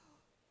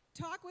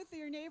 talk with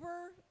your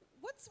neighbor.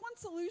 What's one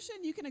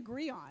solution you can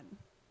agree on?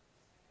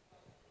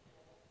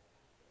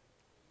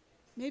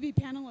 Maybe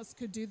panelists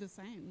could do the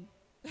same.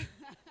 I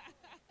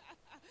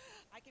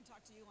can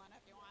talk to you, Lana,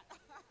 if you want.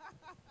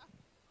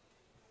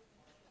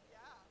 Yeah.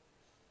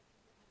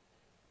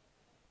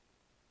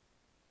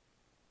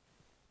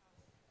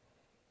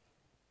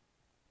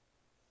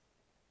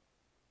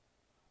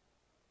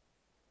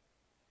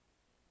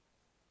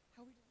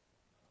 How are we doing?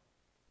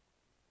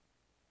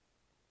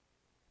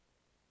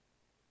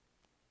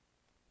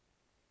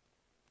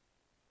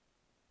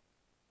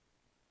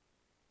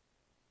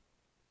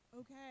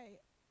 Okay.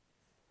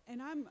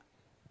 And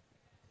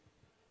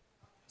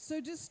so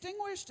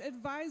distinguished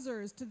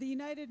advisors to the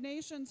United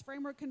Nations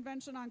Framework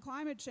Convention on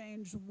Climate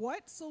Change,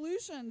 what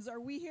solutions are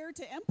we here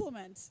to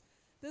implement?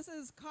 This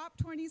is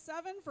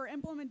COP27 for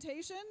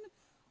implementation.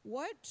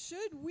 What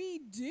should we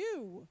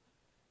do?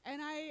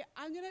 And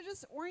I'm going to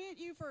just orient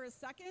you for a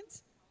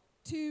second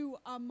to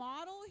a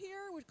model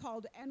here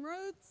called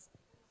En-ROADS.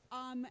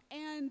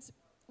 And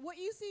what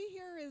you see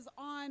here is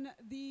on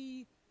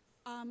the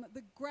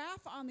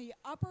graph on the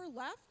upper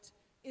left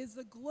is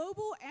the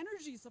global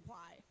energy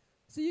supply.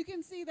 So you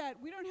can see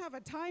that we don't have a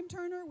time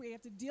turner. We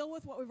have to deal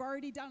with what we've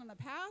already done in the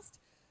past.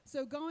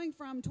 So going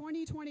from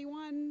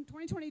 2021,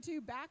 2022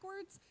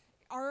 backwards,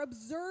 our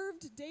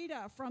observed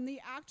data from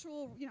the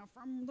actual,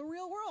 from the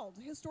real world,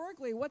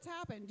 historically, what's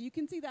happened. You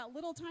can see that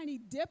little tiny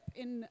dip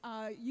in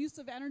use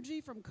of energy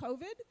from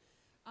COVID,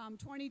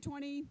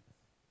 2020,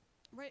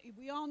 right?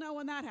 We all know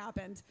when that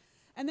happened.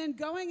 And then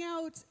going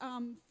out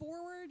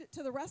forward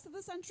to the rest of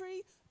the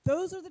century,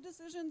 those are the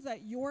decisions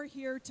that you're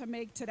here to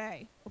make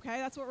today, okay?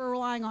 That's what we're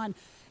relying on.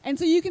 And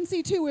so you can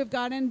see, too, we've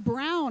got in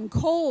brown,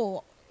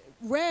 coal,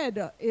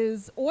 red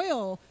is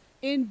oil,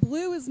 in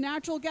blue is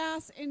natural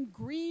gas, in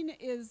green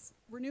is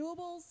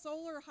renewables,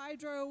 solar,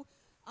 hydro,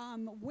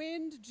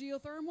 wind,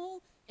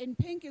 geothermal, in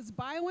pink is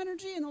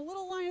bioenergy, and the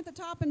little line at the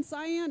top in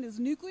cyan is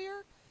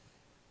nuclear.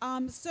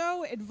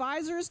 So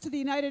advisors to the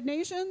United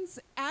Nations,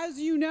 as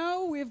you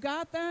know, we've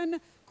got then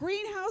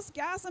greenhouse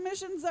gas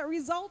emissions that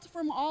result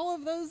from all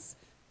of those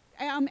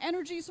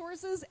energy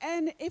sources.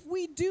 And if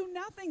we do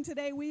nothing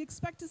today, we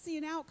expect to see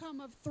an outcome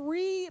of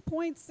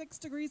 3.6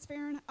 degrees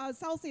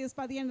Celsius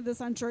by the end of the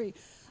century,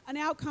 an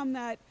outcome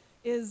that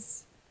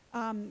is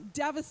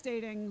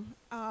devastating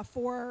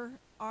for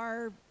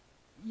our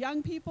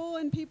young people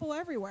and people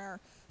everywhere.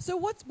 So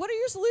what are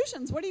your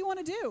solutions? What do you want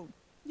to do?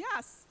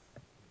 Yes.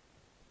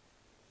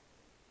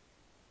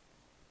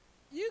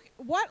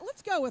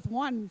 Let's go with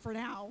one for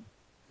now.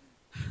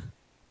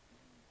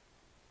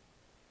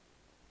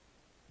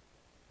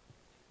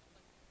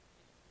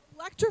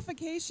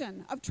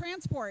 Electrification of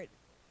transport.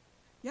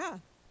 Yeah.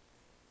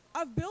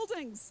 Of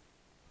buildings.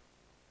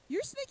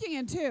 You're sneaking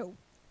in too.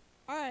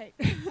 All right.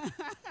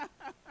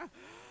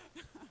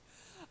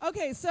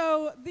 Okay,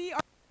 so the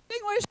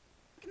distinguished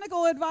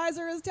technical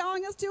advisor is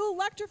telling us to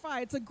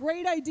electrify. It's a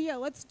great idea.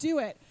 Let's do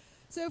it.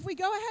 So if we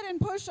go ahead and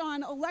push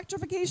on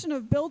electrification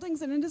of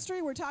buildings and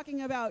industry, we're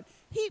talking about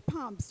heat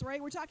pumps, right?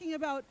 We're talking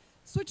about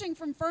switching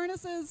from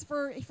furnaces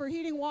for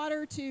heating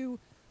water to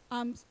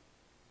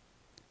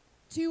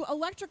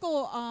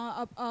electrical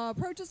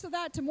approaches to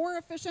that, to more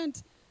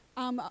efficient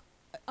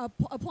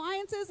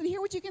appliances. And here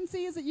what you can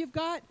see is that you've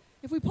got,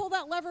 if we pull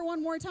that lever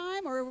one more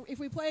time, or if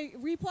we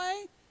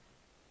replay,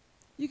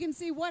 you can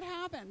see what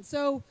happens.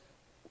 So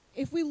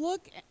if we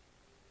look,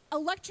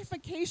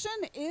 electrification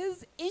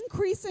is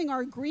increasing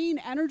our green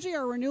energy,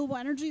 our renewable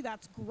energy.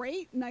 That's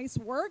great, nice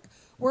work.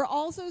 We're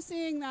also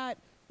seeing that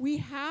we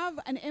have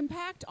an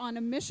impact on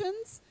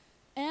emissions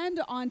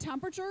and on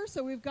temperature.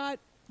 So we've got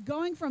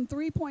going from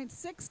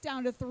 3.6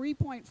 down to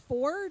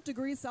 3.4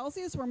 degrees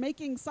Celsius. We're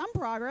making some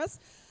progress.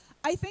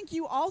 I think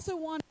you also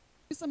want to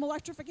do some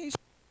electrification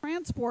of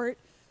transport.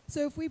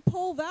 So if we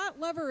pull that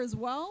lever as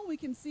well, we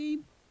can see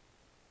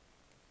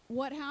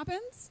what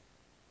happens.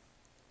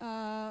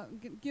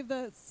 Give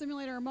the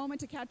simulator a moment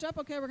to catch up.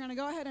 Okay, we're going to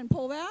go ahead and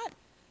pull that.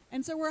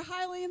 And so we're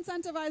highly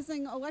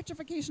incentivizing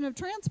electrification of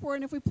transport.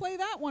 And if we play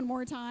that one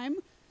more time,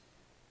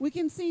 we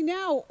can see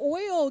now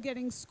oil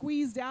getting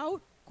squeezed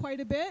out quite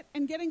a bit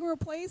and getting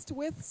replaced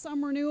with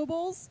some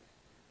renewables.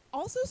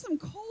 Also some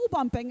coal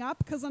bumping up,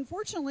 because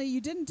unfortunately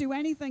you didn't do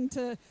anything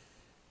to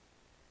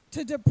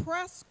to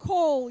depress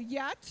coal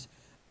yet.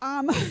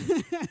 And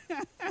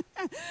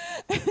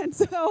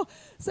so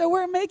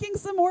we're making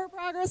some more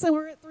progress, and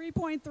we're at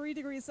 3.3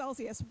 degrees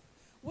Celsius.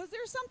 Was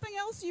there something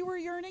else you were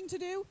yearning to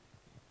do?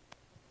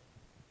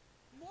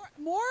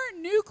 More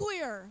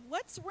nuclear.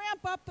 Let's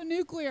ramp up the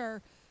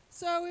nuclear.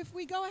 So if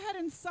we go ahead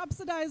and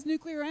subsidize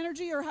nuclear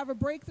energy or have a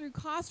breakthrough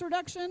cost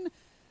reduction,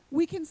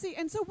 we can see.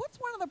 And so what's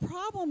one of the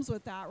problems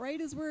with that, right,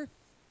 is we're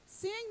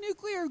seeing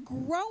nuclear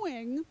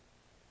growing.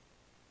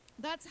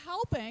 That's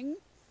helping,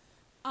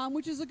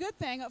 which is a good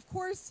thing. Of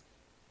course,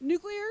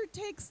 nuclear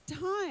takes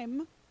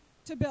time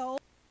to build.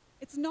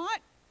 It's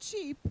not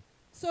cheap,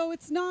 so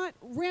it's not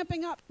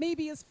ramping up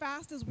maybe as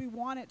fast as we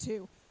want it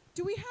to.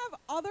 Do we have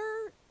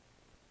other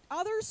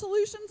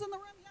solutions in the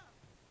room?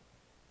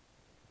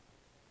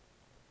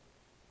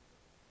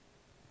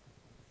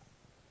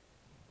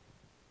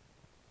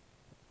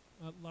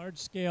 Yeah.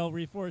 Large-scale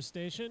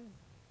reforestation.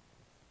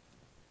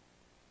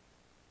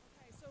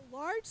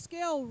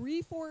 Large-scale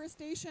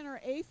reforestation or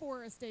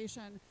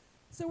afforestation.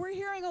 So we're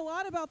hearing a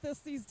lot about this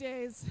these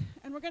days,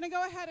 and we're going to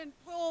go ahead and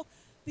pull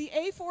the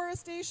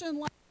afforestation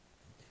line.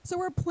 So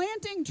we're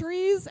planting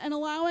trees and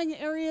allowing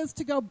areas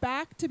to go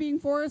back to being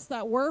forests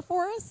that were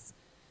forests.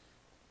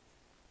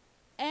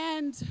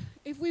 And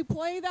if we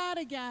play that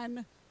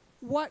again,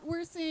 what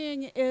we're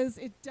seeing is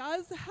it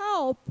does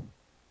help.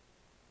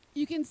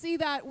 You can see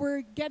that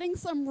we're getting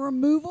some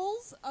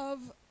removals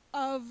of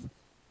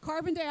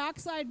carbon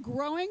dioxide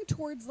growing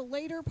towards the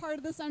later part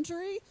of the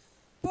century.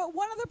 But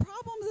one of the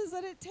problems is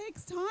that it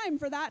takes time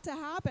for that to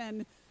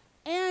happen.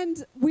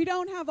 And we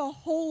don't have a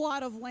whole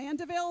lot of land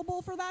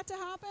available for that to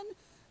happen.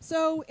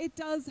 So it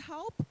does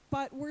help,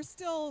 but we're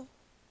still,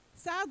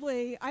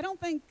 sadly, I don't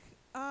think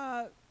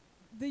the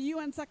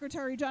UN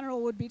Secretary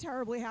General would be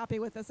terribly happy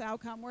with this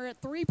outcome. We're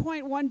at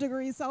 3.1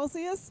 degrees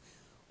Celsius.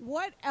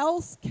 What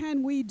else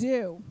can we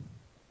do?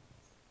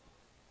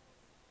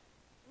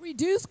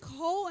 Reduce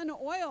coal and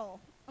oil.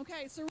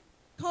 Okay, so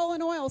coal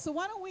and oil. So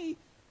why don't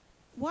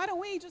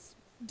we just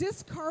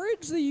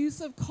discourage the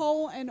use of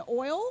coal and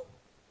oil?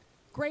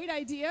 Great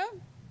idea.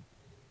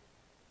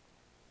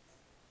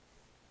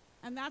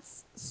 And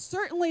that's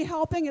certainly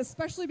helping,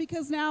 especially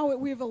because now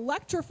we've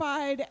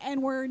electrified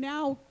and we're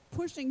now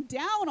pushing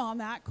down on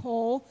that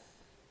coal.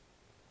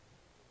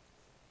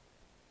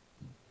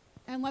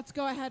 And let's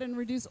go ahead and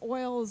reduce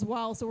oil as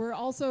well. So we're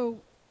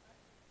also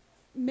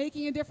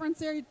making a difference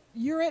there.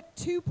 You're at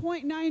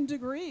 2.9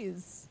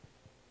 degrees.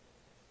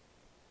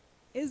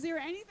 Is there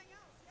anything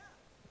else? Yeah.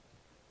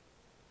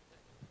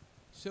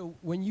 So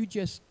when you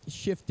just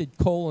shifted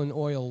coal and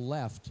oil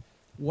left,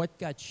 what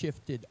got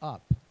shifted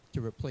up to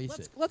replace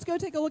it? Let's go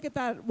take a look at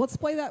that. Let's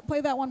play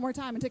that one more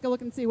time and take a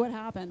look and see what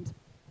happened.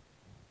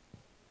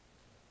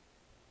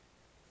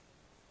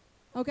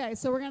 Okay,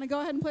 so we're going to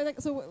go ahead and play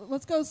that. So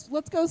let's go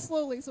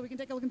slowly so we can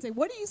take a look and say,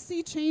 what do you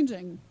see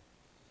changing?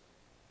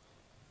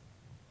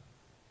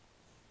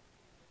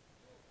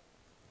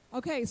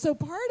 Okay, so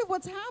part of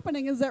what's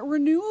happening is that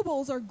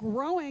renewables are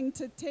growing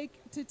to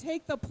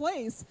take the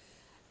place,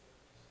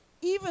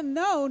 even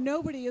though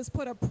nobody has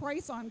put a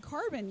price on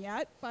carbon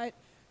yet. But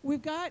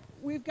we've got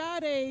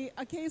a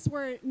case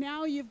where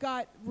now you've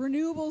got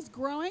renewables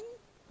growing,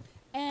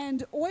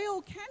 and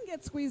oil can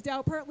get squeezed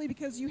out partly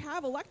because you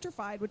have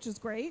electrified, which is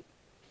great.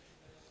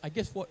 I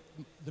guess what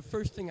the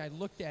first thing I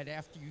looked at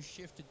after you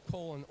shifted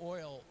coal and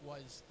oil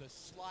was the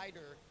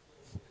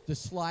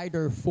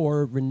slider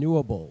for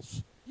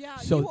renewables. Yeah,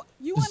 so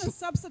you want to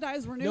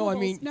subsidize renewables. No, I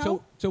mean,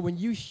 so when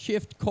you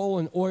shift coal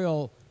and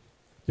oil,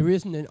 there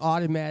isn't an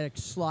automatic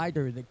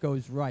slider that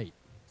goes right.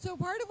 So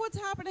part of what's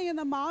happening in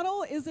the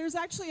model is there's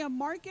actually a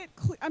market,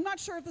 I'm not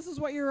sure if this is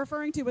what you're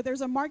referring to, but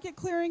there's a market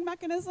clearing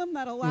mechanism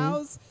that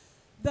allows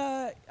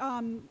the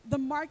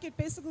market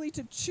basically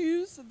to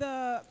choose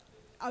the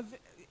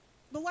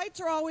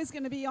lights are always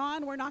going to be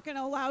on. We're not going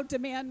to allow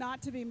demand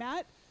not to be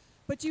met.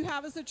 But you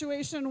have a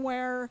situation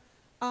where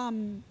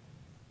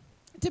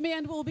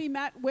demand will be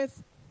met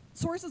with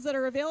sources that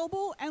are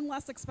available and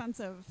less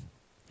expensive.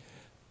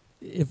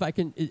 If I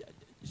can,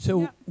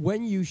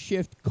 when you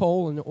shift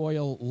coal and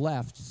oil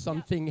left,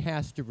 something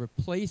has to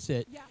replace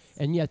it,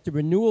 and yet the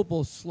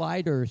renewable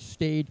slider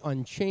stayed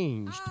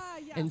unchanged.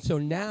 And so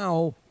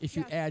now, if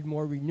you add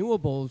more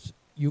renewables,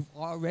 you've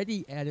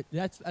already added.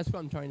 That's what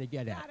I'm trying to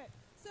get at. Got it.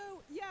 So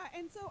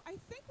and so I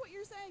think what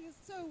you're saying is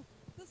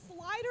the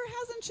slider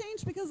hasn't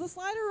changed because the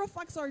slider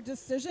reflects our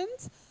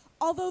decisions.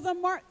 Although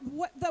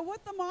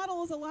what the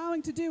model is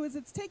allowing to do is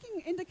it's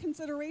taking into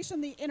consideration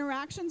the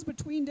interactions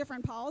between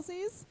different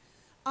policies.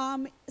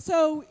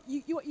 So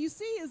what you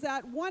see is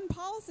that one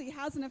policy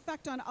has an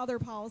effect on other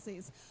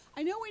policies.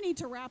 I know we need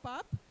to wrap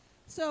up,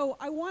 so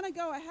I want to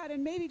go ahead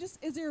and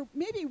is there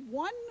maybe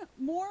one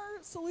more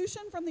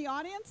solution from the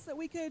audience that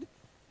we could,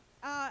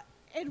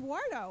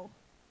 Eduardo?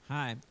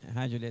 Hi,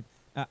 Juliet.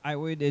 I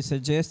would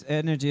suggest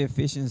energy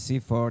efficiency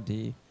for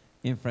the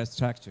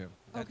infrastructure.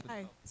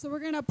 Okay, so we're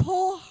going to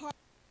pull hard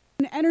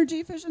on energy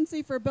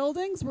efficiency for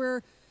buildings.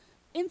 We're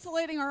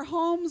insulating our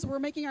homes. We're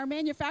making our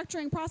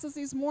manufacturing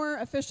processes more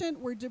efficient.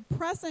 We're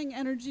depressing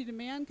energy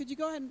demand. Could you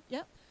go ahead and,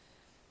 yep.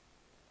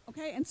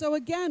 Okay, and so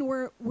again,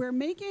 we're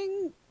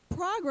making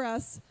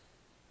progress,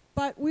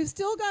 but we've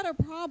still got a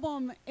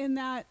problem in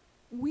that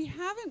we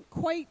haven't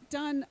quite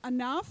done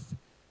enough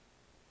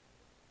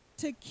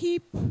to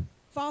keep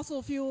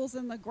fossil fuels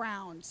in the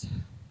ground.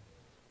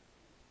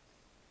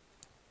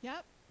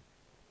 Yep.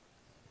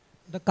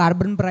 The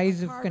carbon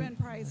price. Carbon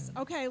price.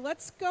 Okay,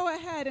 let's go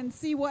ahead and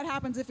see what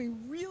happens if we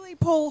really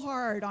pull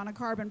hard on a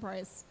carbon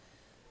price.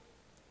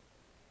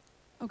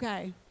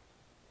 Okay.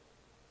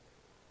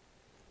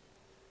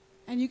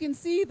 And you can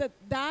see that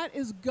that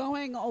is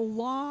going a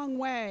long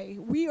way.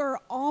 We are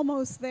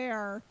almost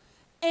there.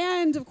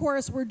 And of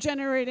course, we're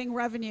generating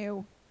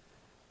revenue.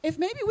 If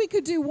maybe we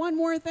could do one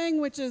more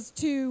thing, which is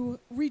to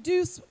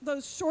reduce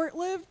those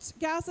short-lived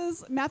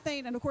gases,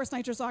 methane, and of course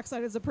nitrous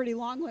oxide is a pretty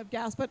long-lived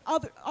gas, but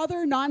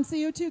other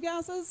non-CO2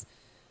 gases.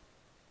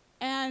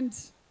 And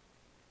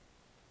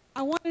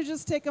I want to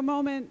just take a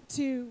moment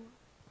to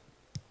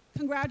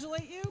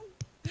congratulate you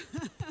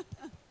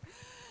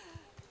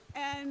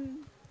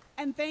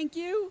and thank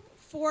you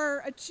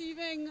for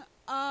achieving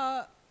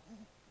a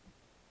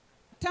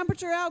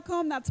temperature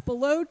outcome that's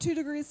below 2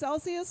 degrees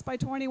Celsius by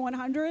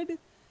 2100.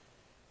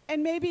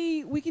 And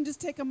maybe we can just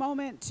take a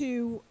moment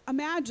to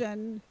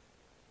imagine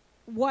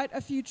what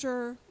a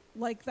future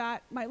like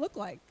that might look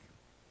like.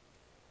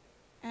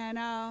 And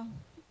I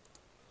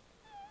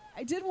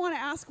did want to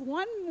ask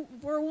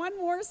for one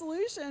more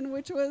solution,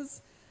 which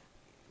was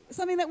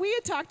something that we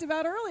had talked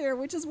about earlier,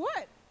 which is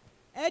what?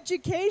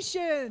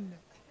 Education.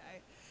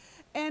 Okay.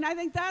 And I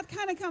think that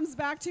kind of comes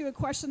back to a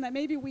question that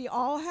maybe we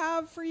all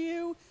have for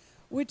you,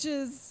 which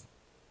is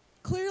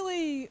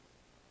clearly,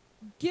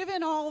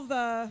 given all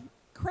the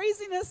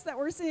craziness that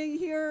we're seeing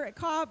here at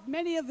COP,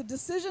 many of the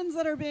decisions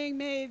that are being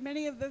made,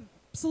 many of the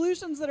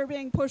solutions that are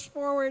being pushed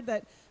forward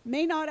that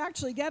may not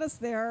actually get us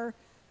there,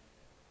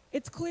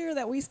 it's clear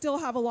that we still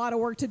have a lot of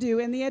work to do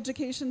in the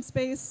education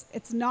space.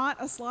 It's not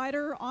a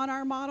slider on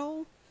our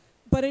model,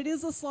 but it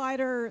is a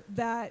slider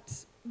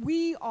that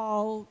we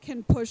all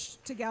can push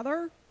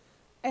together.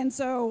 And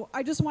so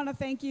I just want to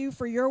thank you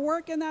for your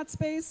work in that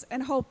space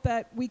and hope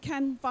that we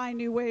can find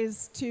new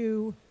ways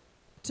to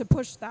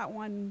push that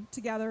one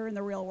together in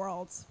the real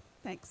world.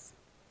 Thanks.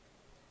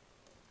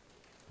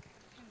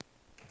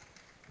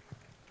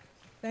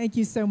 Thank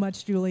you so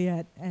much,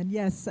 Juliet. And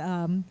yes,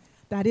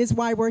 that is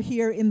why we're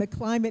here in the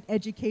Climate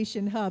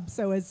Education Hub.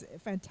 So as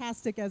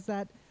fantastic as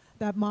that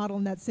model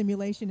and that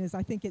simulation is,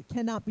 I think it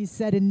cannot be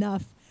said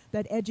enough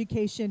that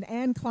education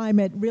and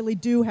climate really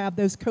do have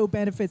those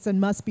co-benefits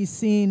and must be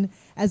seen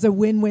as a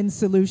win-win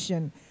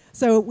solution.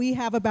 So we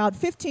have about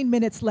 15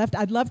 minutes left.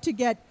 I'd love to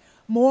get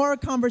more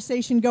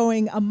conversation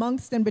going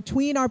amongst and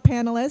between our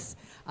panelists,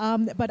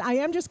 but I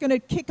am just going to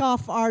kick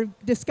off our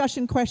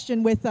discussion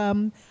question with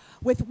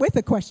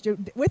a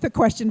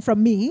question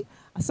from me.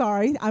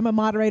 Sorry, I'm a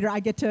moderator. I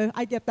get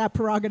that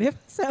prerogative.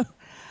 So,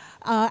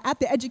 at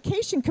the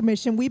Education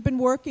Commission, we've been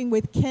working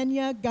with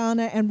Kenya,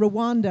 Ghana, and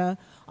Rwanda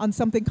on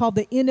something called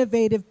the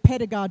Innovative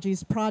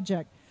Pedagogies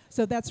Project.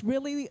 So that's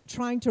really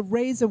trying to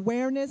raise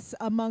awareness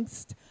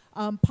amongst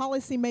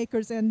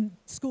policymakers and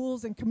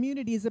schools and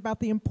communities about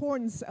the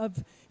importance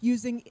of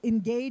using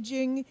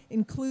engaging,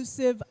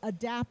 inclusive,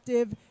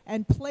 adaptive,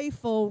 and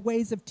playful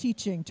ways of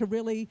teaching to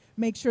really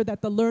make sure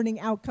that the learning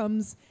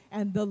outcomes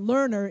and the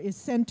learner is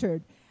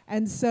centered.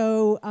 And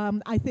so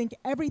I think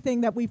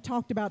everything that we've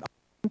talked about,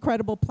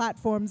 incredible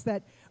platforms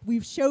that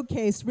we've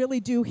showcased, really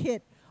do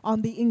hit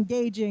on the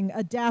engaging,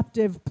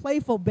 adaptive,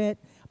 playful bit.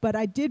 But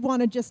I did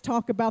want to just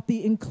talk about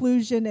the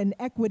inclusion and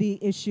equity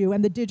issue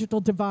and the digital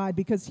divide,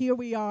 because here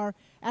we are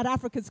at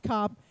Africa's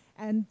COP,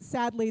 and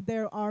sadly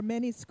there are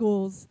many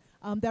schools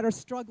that are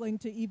struggling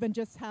to even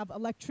just have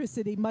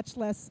electricity, much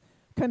less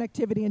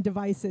connectivity and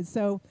devices.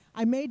 So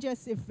I may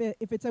just,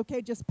 if it's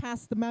okay, just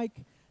pass the mic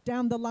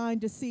down the line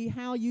to see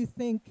how you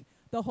think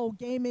the whole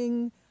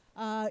gaming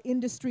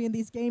industry and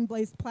these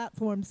game-based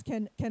platforms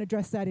can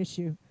address that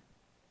issue.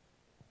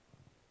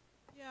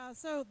 Yeah,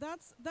 so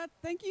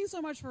thank you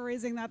so much for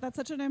raising that. That's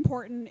such an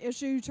important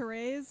issue to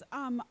raise.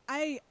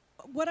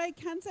 What I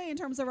can say in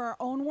terms of our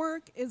own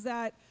work is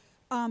that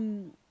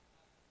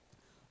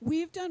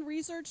we've done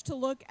research to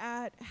look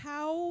at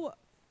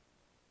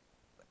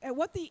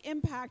what the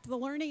impact, the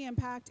learning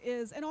impact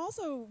is, and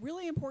also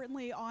really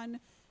importantly on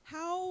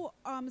how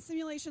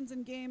simulations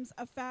and games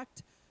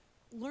affect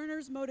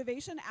learners'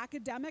 motivation,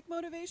 academic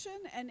motivation,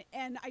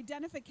 and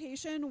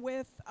identification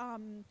with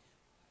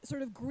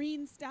sort of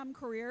green STEM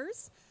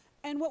careers.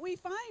 And what we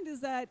find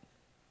is that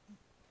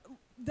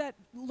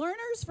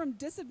learners from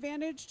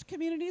disadvantaged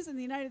communities in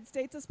the United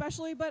States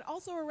especially, but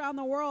also around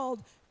the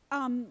world,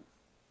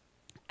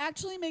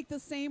 actually make the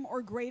same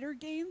or greater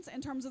gains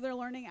in terms of their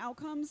learning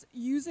outcomes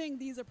using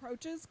these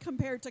approaches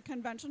compared to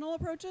conventional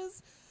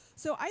approaches.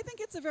 So I think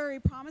it's a very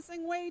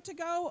promising way to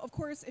go. Of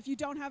course, if you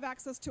don't have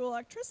access to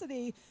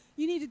electricity,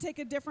 you need to take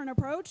a different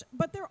approach.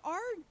 But there are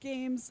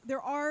games,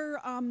 there are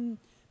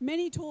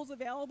many tools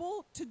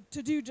available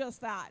to do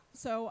just that.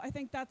 So I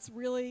think that's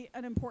really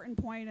an important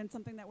point and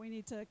something that we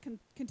need to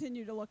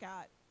continue to look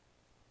at.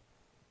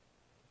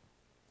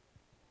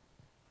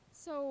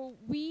 So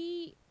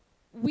we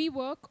we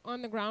work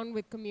on the ground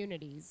with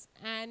communities.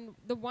 And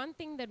the one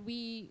thing that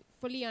we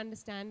fully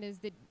understand is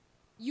that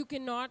you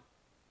cannot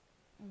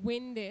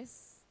win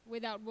this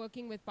without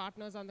working with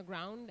partners on the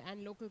ground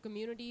and local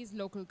communities,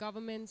 local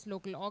governments,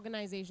 local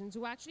organizations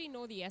who actually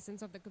know the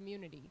essence of the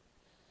community.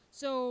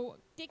 So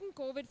taking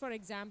COVID, for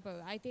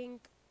example, I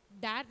think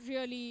that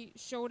really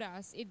showed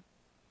us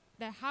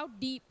that how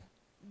deep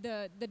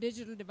the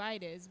digital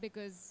divide is,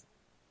 because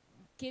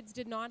kids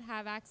did not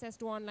have access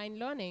to online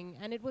learning,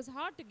 and it was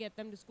hard to get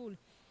them to school.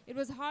 It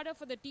was harder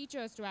for the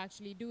teachers to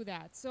actually do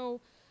that. So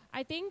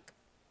I think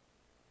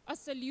a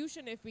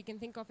solution, if we can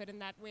think of it in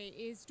that way,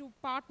 is to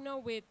partner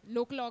with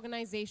local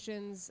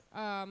organizations,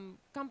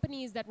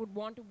 companies that would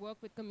want to work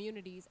with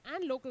communities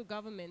and local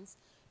governments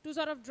to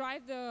sort of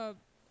drive the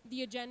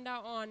agenda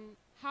on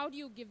how do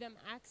you give them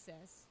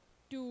access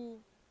to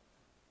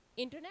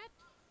internet,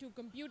 to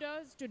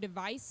computers, to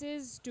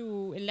devices,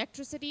 to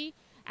electricity,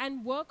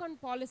 and work on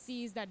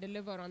policies that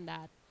deliver on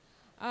that.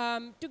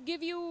 To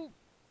give you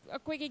a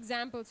quick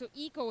example, so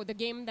ECO, the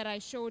game that I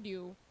showed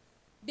you,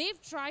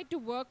 they've tried to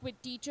work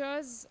with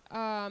teachers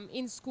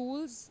in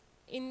schools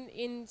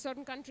in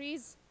certain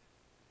countries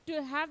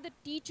to have the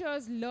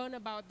teachers learn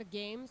about the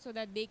game so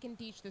that they can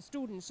teach the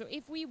students. So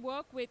if we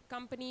work with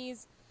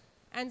companies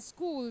and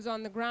schools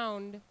on the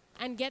ground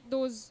and get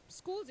those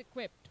schools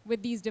equipped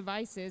with these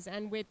devices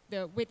and with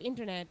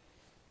internet,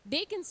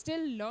 they can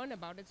still learn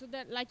about it. So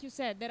that, like you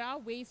said, there are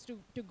ways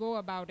to go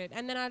about it.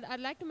 And then I'd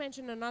like to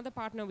mention another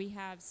partner we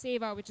have,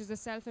 SEVA, which is a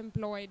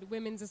self-employed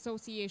women's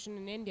association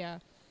in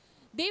India.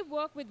 They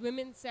work with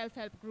women's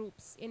self-help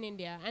groups in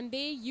India, and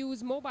they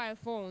use mobile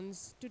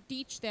phones to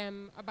teach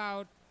them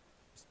about,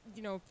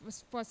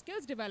 for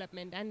skills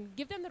development and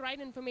give them the right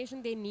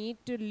information they need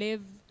to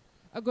live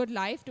a good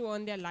life, to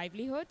earn their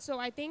livelihood. So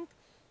I think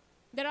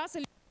there are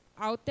solutions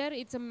out there.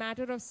 It's a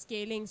matter of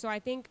scaling. So I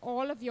think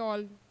all of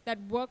y'all that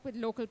work with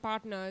local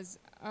partners,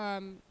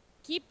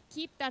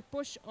 keep that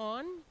push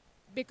on,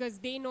 because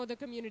they know the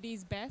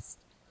communities best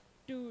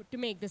to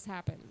make this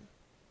happen.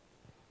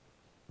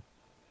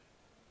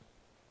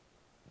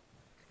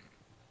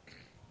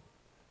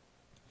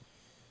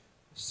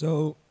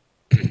 So,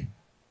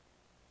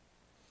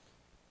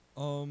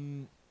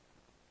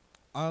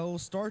 I'll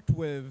start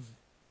with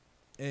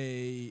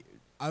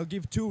I'll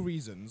give two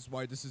reasons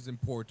why this is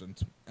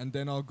important, and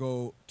then I'll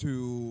go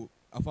to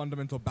a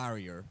fundamental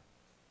barrier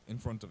in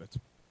front of it.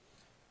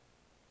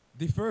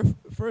 The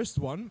first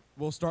one,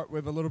 we'll start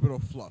with a little bit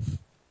of fluff.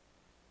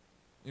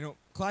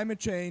 Climate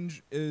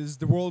change is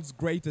the world's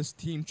greatest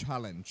team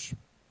challenge,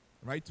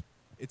 right?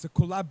 It's a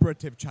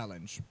collaborative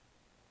challenge.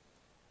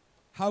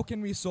 How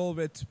can we solve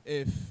it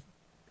if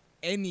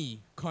any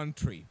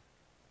country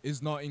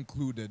is not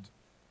included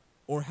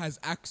or has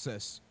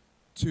access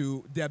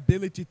to the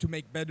ability to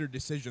make better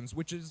decisions,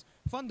 which is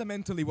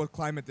fundamentally what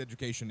climate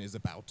education is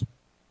about?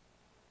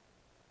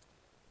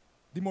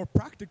 The more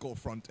practical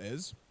front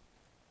is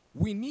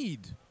we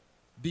need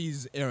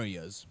these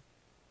areas.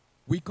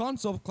 We can't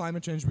solve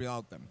climate change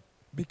without them,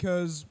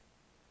 because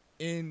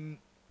in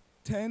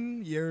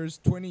 10 years,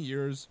 20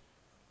 years,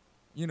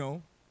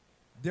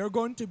 they're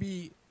going to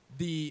be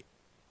the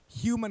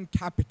human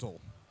capital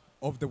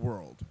of the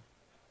world.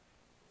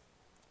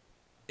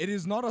 It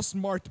is not a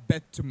smart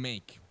bet to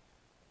make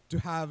to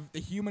have the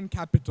human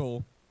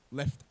capital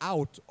left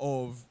out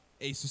of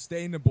a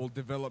sustainable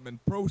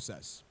development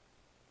process.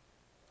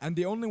 And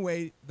the only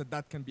way that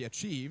that can be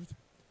achieved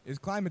is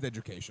climate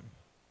education.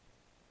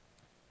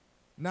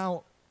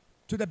 Now,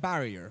 to the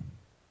barrier.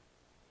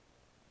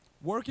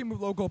 Working with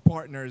local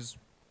partners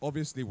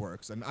obviously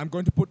works, and I'm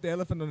going to put the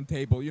elephant on the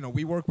table.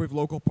 We work with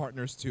local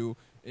partners too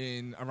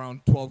in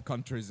around 12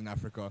 countries in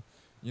Africa,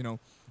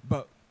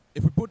 but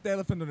if we put the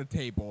elephant on the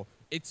table,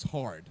 it's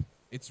hard.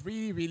 It's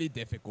really, really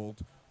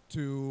difficult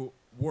to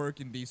work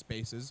in these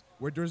spaces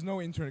where there's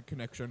no internet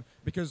connection,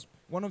 because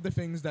one of the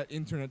things that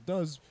internet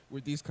does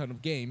with these kind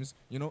of games,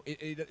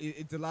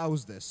 it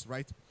allows this,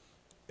 right?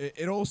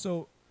 It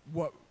also,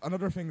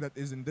 another thing that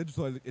is in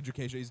digital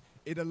education is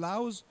it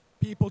allows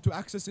people to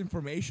access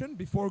information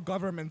before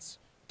governments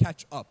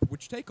catch up,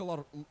 which takes a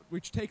lot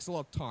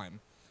of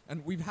time.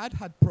 And we've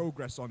had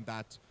progress on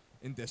that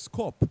in this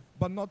COP,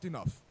 but not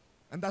enough.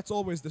 And that's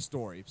always the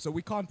story. So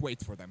we can't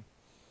wait for them,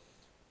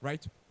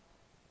 right?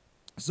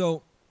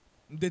 So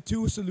the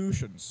two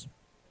solutions.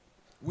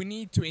 We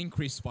need to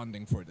increase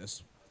funding for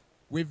this.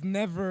 We've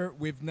never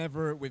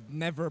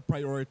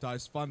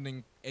prioritized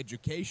funding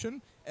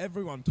education.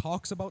 Everyone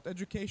talks about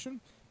education.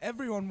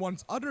 Everyone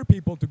wants other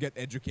people to get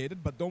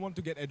educated, but don't want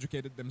to get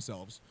educated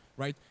themselves,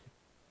 right?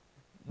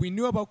 We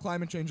knew about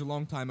climate change a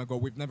long time ago.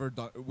 We've never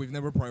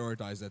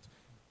prioritized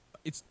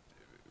it.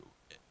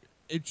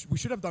 We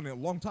should have done it a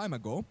long time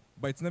ago,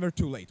 but it's never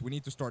too late. We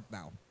need to start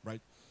now,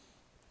 right?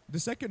 The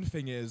second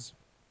thing is,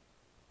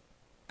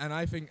 and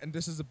I think, and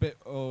this is a bit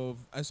of,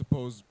 I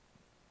suppose,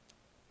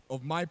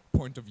 of my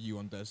point of view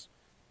on this,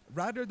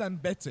 rather than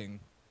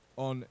betting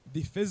on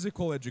the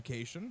physical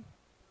education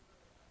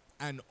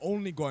and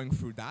only going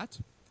through that,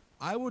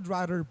 I would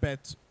rather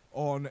bet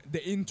on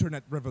the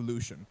internet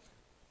revolution.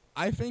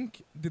 I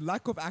think the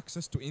lack of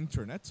access to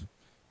internet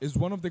is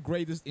one of the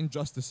greatest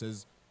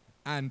injustices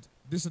and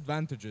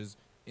disadvantages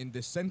in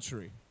this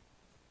century.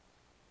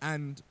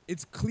 And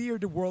it's clear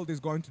the world is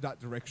going to that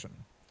direction.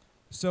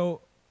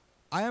 So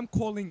I am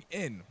calling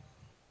in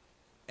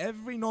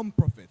every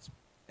nonprofit,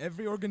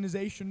 every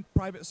organization,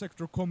 private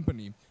sector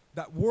company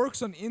that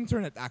works on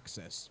internet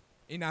access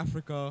in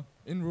Africa,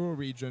 in rural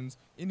regions,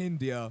 in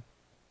India,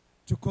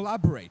 to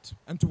collaborate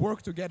and to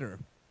work together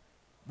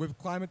with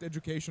climate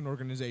education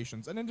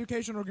organizations and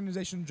education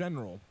organizations in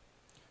general.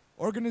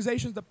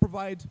 Organizations that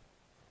provide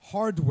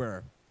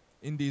hardware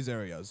in these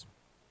areas.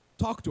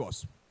 Talk to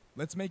us.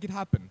 Let's make it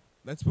happen.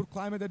 Let's put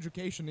climate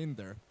education in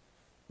there.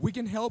 We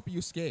can help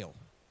you scale.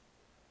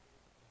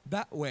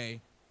 That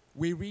way,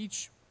 we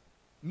reach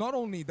not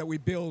only that we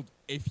build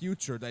a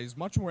future that is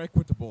much more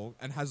equitable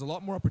and has a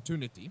lot more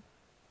opportunity,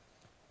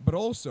 but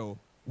also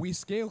we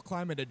scale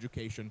climate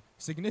education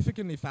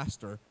significantly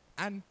faster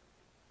and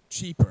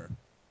cheaper.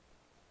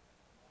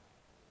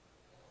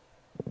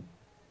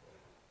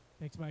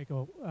 Thanks,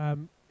 Michael.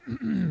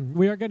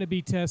 We are going to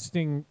be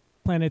testing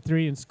Planet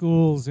 3 in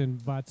schools in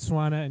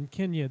Botswana and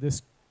Kenya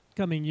this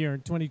coming year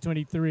in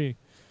 2023.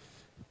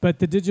 But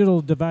the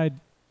digital divide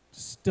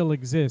still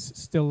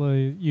exists, still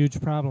a huge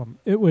problem.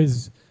 It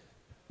was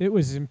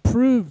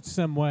improved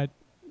somewhat,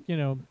 you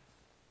know,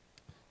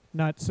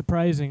 not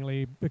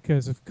surprisingly,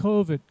 because of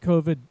COVID.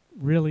 COVID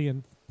really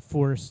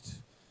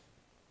enforced,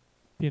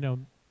 you know,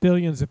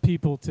 billions of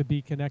people to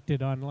be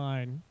connected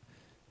online.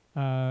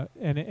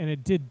 And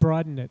it did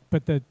broaden it.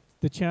 But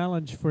the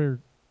challenge for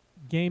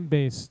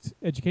game-based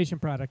education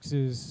products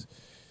is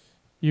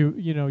you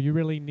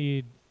really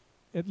need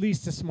at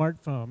least a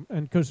smartphone.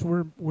 And because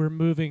we're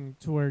moving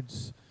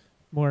towards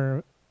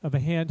more of a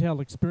handheld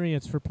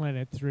experience for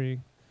Planet 3,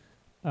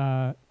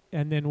 and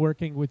then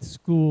working with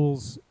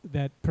schools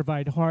that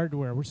provide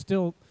hardware. We're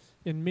still,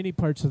 in many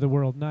parts of the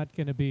world, not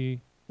going to be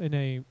in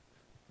a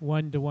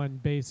one-to-one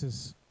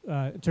basis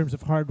in terms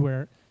of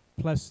hardware.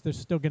 Plus, there's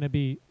still going to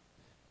be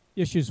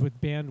issues with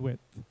bandwidth.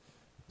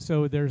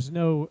 So there's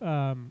no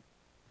kind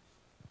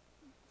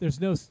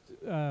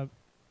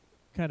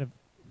of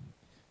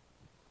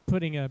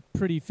putting a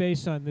pretty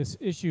face on this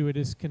issue. It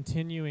is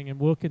continuing and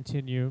will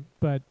continue,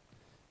 but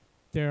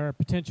there are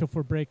potential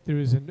for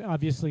breakthroughs, and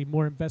obviously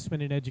more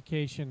investment in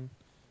education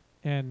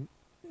and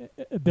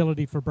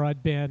ability for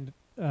broadband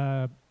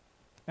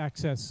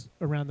access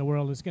around the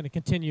world is going to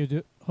continue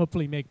to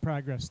hopefully make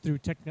progress through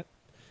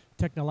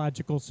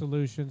technological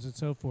solutions and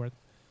so forth.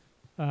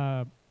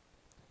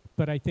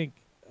 But I think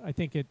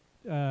it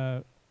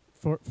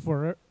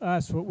for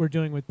us, what we're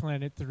doing with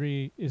Planet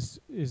 3 is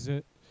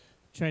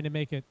trying to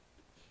make it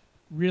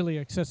really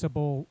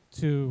accessible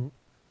to,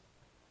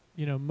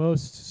 you know,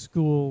 most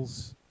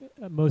schools,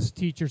 most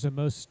teachers, and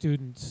most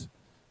students,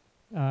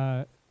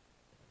 and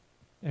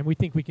we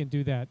think we can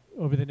do that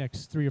over the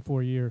next 3 or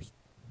 4 years.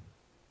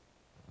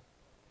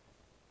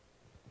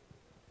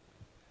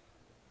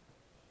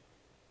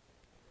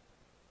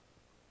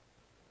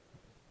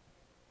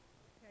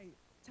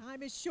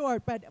 Time is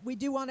short, but we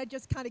do want to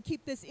just kind of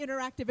keep this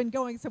interactive and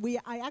going. So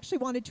I actually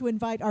wanted to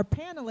invite our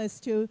panelists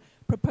to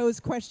propose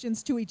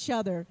questions to each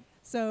other.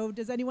 So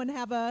does anyone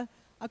have a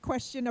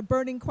question, a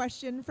burning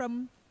question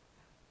from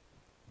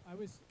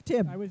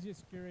Tim? I was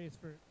just curious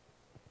for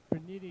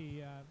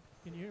Nidhi.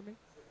 Can you hear me?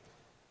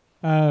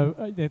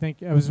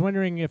 I was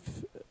wondering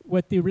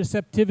what the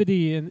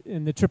receptivity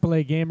in the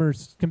AAA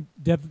gamers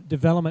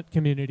development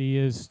community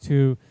is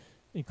to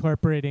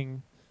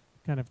incorporating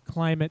kind of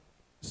climate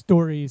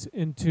stories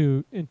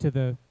into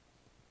the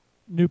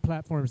new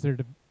platforms they're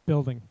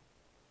building.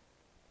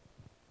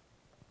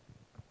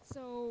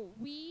 So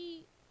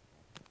we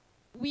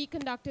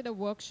conducted a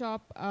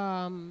workshop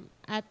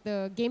at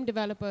the Game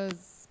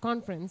Developers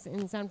Conference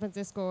in San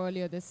Francisco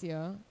earlier this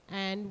year,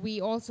 and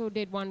we also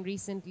did one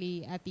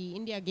recently at the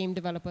India Game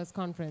Developers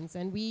Conference,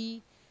 and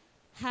we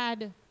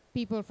had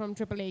people from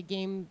AAA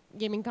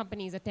gaming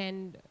companies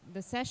attend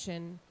the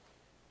session,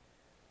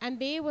 and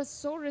they were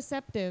so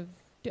receptive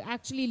to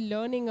actually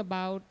learning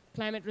about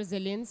climate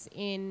resilience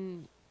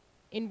in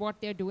what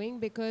they're doing,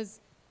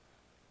 because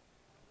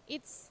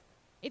it's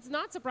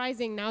not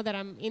surprising now that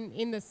I'm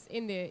in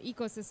the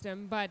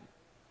ecosystem, but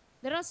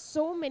there are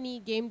so many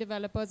game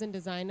developers and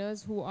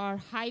designers who are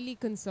highly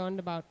concerned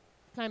about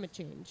climate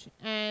change,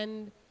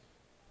 and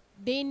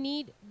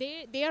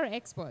they are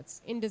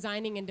experts in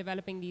designing and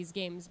developing these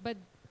games, but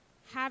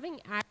having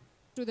access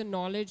to the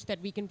knowledge that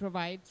we can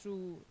provide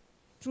through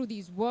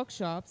these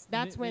workshops,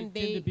 that's when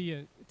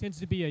it tends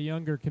to be a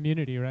younger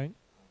community, right?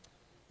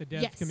 The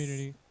dev yes,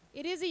 community.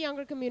 It is a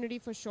younger community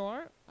for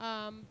sure,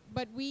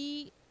 but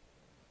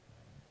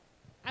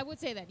I would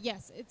say that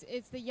yes,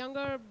 it's the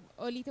younger,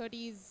 early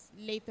 30s,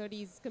 late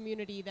 30s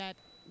community that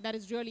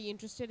is really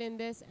interested in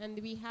this, and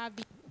we have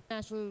the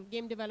National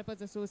Game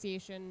Developers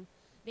Association.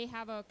 They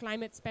have a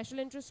climate special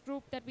interest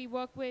group that we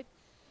work with,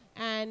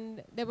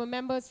 and there were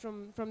members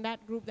from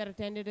that group that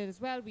attended it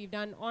as well. We've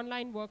done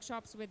online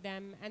workshops with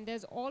them, and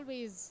there's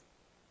always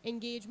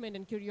engagement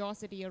and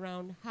curiosity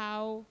around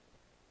how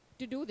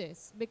to do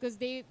this, because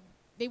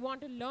they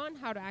want to learn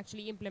how to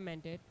actually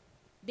implement it,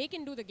 they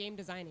can do the game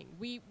designing.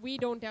 We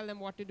don't tell them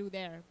what to do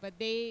there, but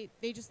they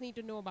just need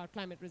to know about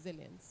climate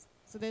resilience.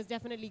 So there's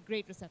definitely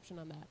great reception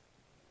on that.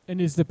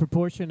 And is the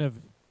proportion of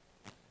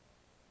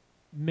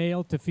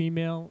male to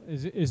female,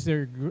 is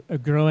there a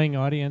growing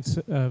audience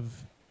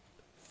of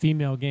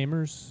female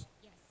gamers?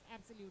 Yes,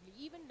 absolutely.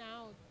 Even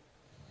now,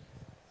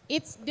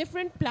 it's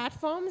different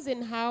platforms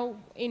in how,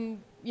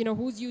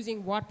 who's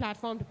using what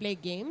platform to play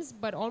games,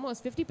 but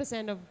almost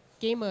 50% of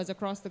gamers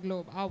across the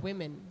globe are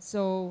women.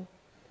 So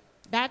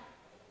that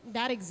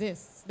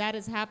exists, that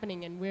is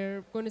happening, and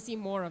we're going to see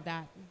more of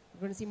that. We're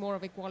going to see more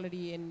of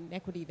equality and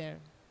equity there.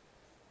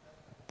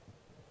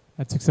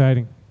 That's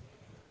exciting.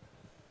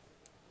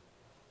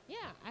 Yeah,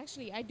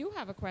 actually, I do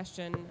have a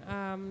question.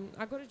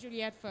 I'll go to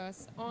Juliet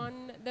first.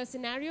 On the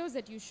scenarios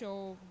that you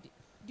show,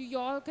 do you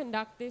all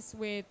conduct this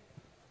with,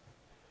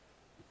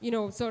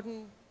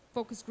 certain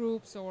focus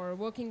groups or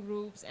working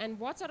groups? And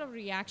what sort of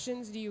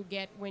reactions do you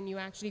get when you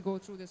actually go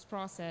through this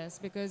process?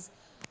 Because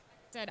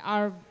said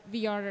our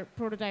VR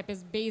prototype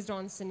is based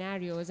on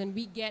scenarios, and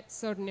we get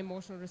certain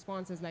emotional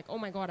responses like, oh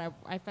my God,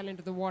 I fell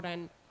into the water,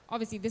 and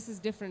obviously this is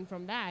different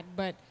from that,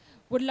 but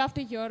would love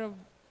to hear of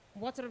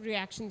what sort of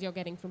reactions you're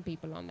getting from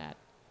people on that.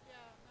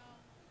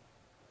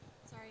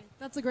 Sorry,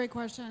 that's a great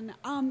question.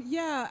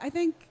 Yeah, I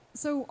think,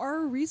 so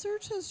our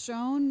research has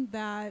shown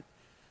that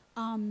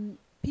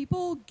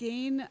people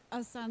gain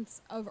a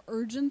sense of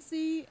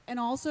urgency and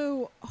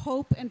also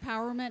hope,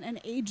 empowerment, and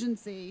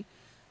agency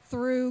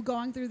through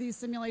going through these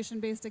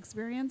simulation-based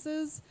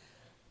experiences.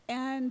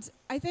 And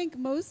I think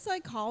most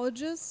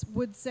psychologists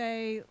would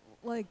say,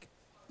 like,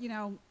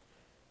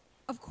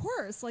 of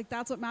course, like,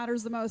 that's what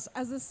matters the most.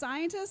 As a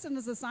scientist and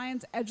as a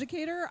science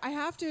educator, I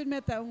have to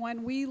admit that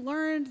when we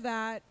learned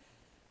that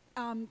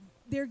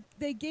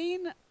they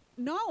gain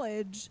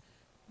knowledge,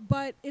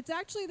 but it's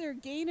actually their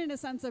gain in a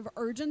sense of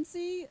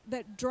urgency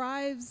that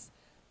drives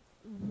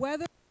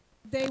whether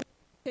they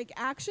take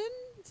action,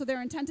 so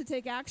their intent to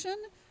take action,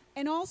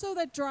 and also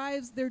that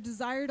drives their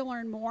desire to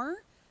learn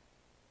more.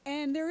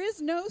 And there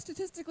is no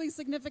statistically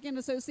significant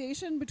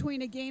association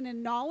between a gain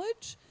in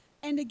knowledge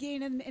and a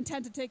gain in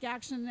intent to take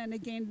action and a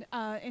gain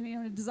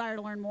in a desire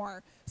to learn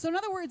more. So in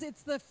other words,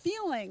 it's the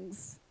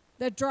feelings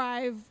that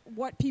drive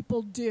what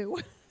people do.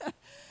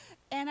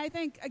 And I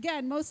think,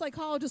 again, most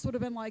psychologists would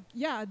have been like,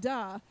 yeah,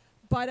 duh.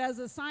 But as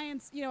a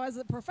science, as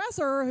a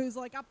professor who's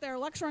like up there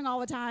lecturing all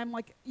the time,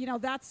 like,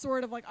 that's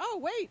sort of like, oh,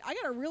 wait, I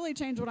got to really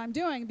change what I'm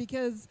doing,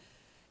 because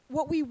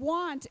what we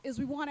want is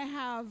we want to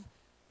have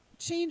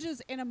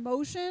changes in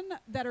emotion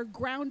that are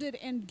grounded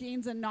in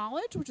gains in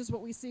knowledge, which is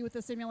what we see with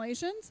the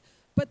simulations.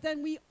 But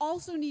then we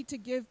also need to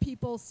give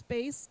people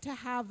space to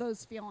have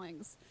those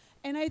feelings.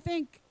 And I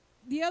think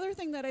the other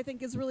thing that I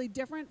think is really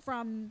different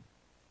from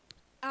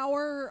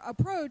our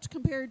approach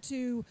compared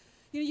to,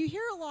 you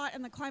hear a lot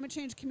in the climate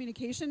change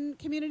communication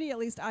community, at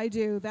least I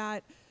do,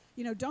 that,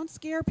 don't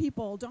scare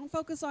people, don't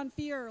focus on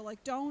fear,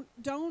 like don't,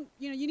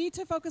 you need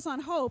to focus on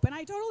hope. And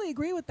I totally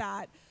agree with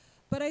that.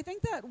 But I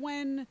think that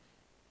when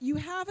you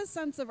have a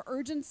sense of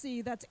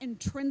urgency that's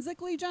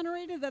intrinsically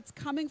generated, that's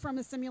coming from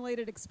a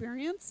simulated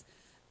experience,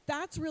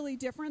 that's really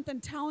different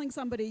than telling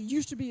somebody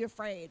you should be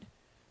afraid.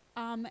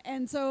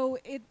 And so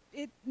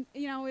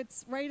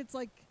it's right.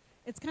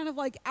 It's kind of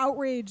like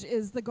outrage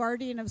is the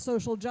guardian of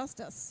social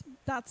justice.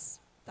 That's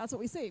what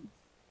we see.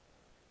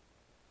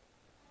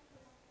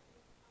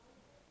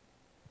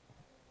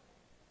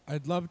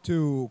 I'd love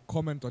to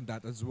comment on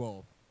that as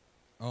well,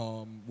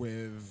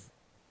 with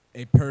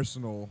a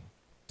personal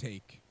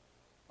take.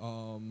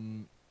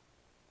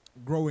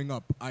 Growing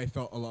up, I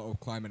felt a lot of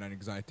climate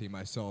anxiety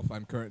myself.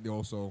 I'm currently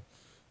also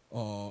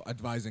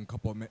advising a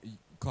couple of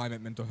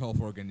climate mental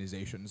health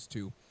organizations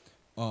too.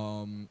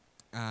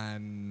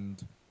 And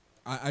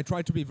I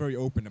try to be very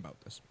open about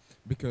this,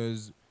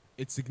 because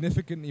it's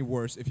significantly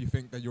worse if you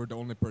think that you're the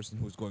only person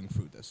who's going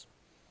through this.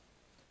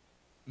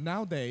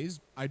 Nowadays,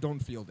 I don't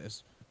feel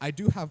this. I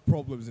do have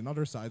problems in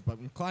other sides, but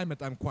in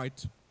climate, I'm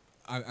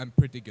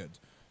pretty good.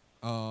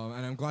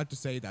 And I'm glad to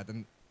say that.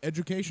 And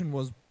education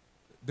was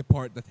the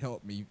part that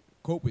helped me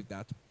cope with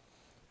that.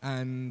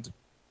 And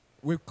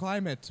with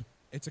climate,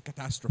 it's a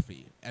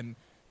catastrophe. And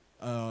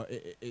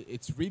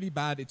it's really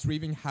bad. It's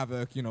wreaking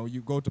havoc.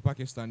 You go to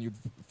Pakistan, you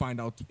find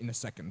out in a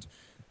second.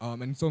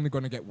 And it's only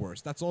going to get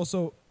worse. That's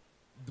also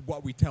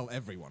what we tell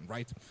everyone,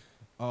 right?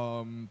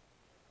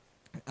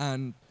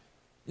 And,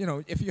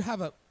 if you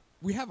have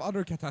we have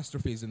other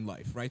catastrophes in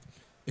life, right?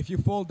 If you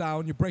fall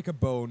down, you break a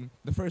bone,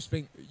 the first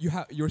thing,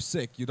 you're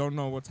sick, you don't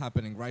know what's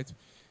happening, right?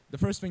 The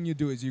first thing you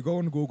do is you go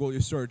on Google,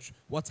 you search,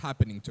 what's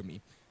happening to me?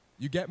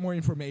 You get more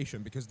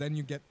information, because then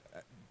you get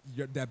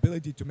the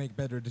ability to make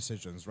better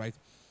decisions, right?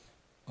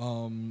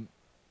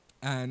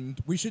 And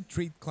we should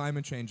treat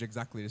climate change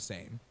exactly the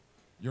same.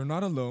 You're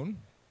not alone.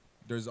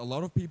 There's a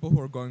lot of people who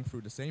are going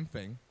through the same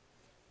thing.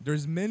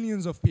 There's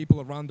millions of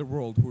people around the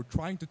world who are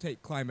trying to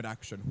take climate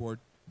action, who are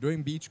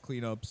doing beach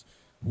cleanups,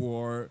 who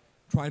are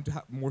trying to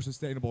have more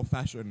sustainable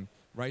fashion,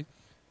 right?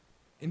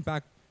 In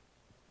fact,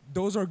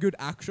 those are good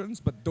actions,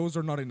 but those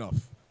are not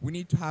enough. we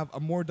need to have a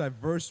more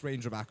diverse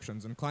range of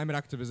actions. And climate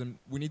activism,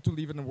 we need to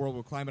live in a world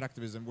with climate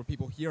activism, where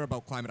people hear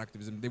about climate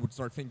activism, they would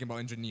start thinking about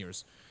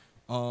engineers.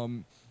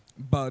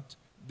 But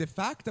the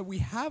fact that we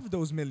have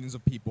those millions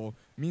of people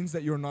means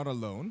that you're not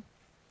alone,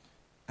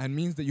 and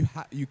means that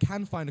you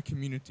can find a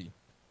community.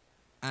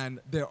 And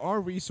there are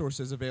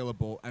resources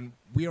available, and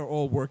we are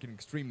all working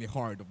extremely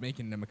hard of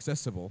making them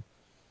accessible.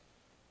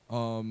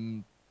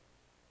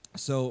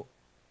 So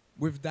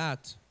with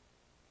that,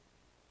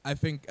 I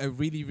think I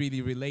really,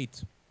 really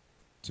relate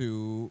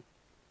to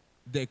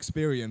the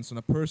experience on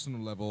a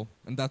personal level,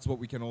 and that's what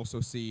we can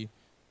also see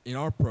in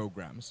our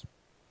programs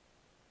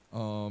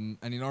and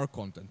in our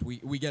content.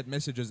 We get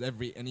messages and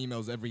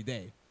emails every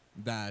day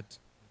that,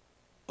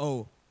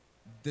 oh,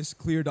 this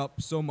cleared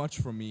up so much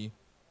for me.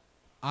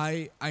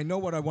 I know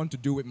what I want to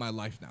do with my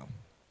life now.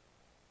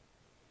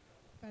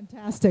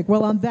 Fantastic.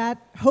 Well, on that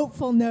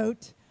hopeful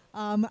note,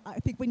 I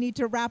think we need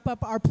to wrap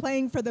up our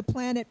Playing for the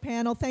Planet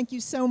panel. Thank you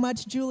so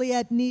much,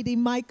 Juliet, Needy,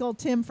 Michael,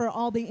 Tim, for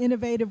all the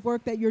innovative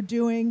work that you're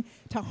doing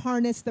to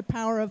harness the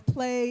power of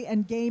play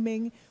and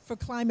gaming for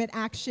climate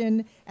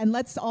action. And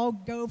let's all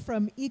go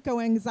from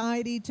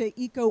eco-anxiety to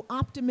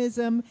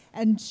eco-optimism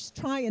and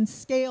try and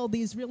scale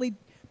these really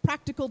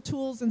practical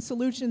tools and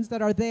solutions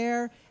that are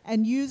there,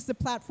 and use the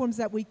platforms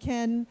that we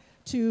can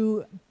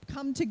to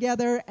come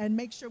together and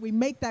make sure we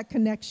make that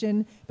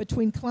connection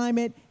between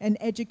climate and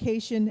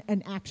education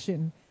and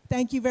action.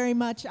 Thank you very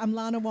much. I'm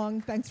Lana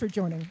Wong. Thanks for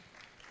joining.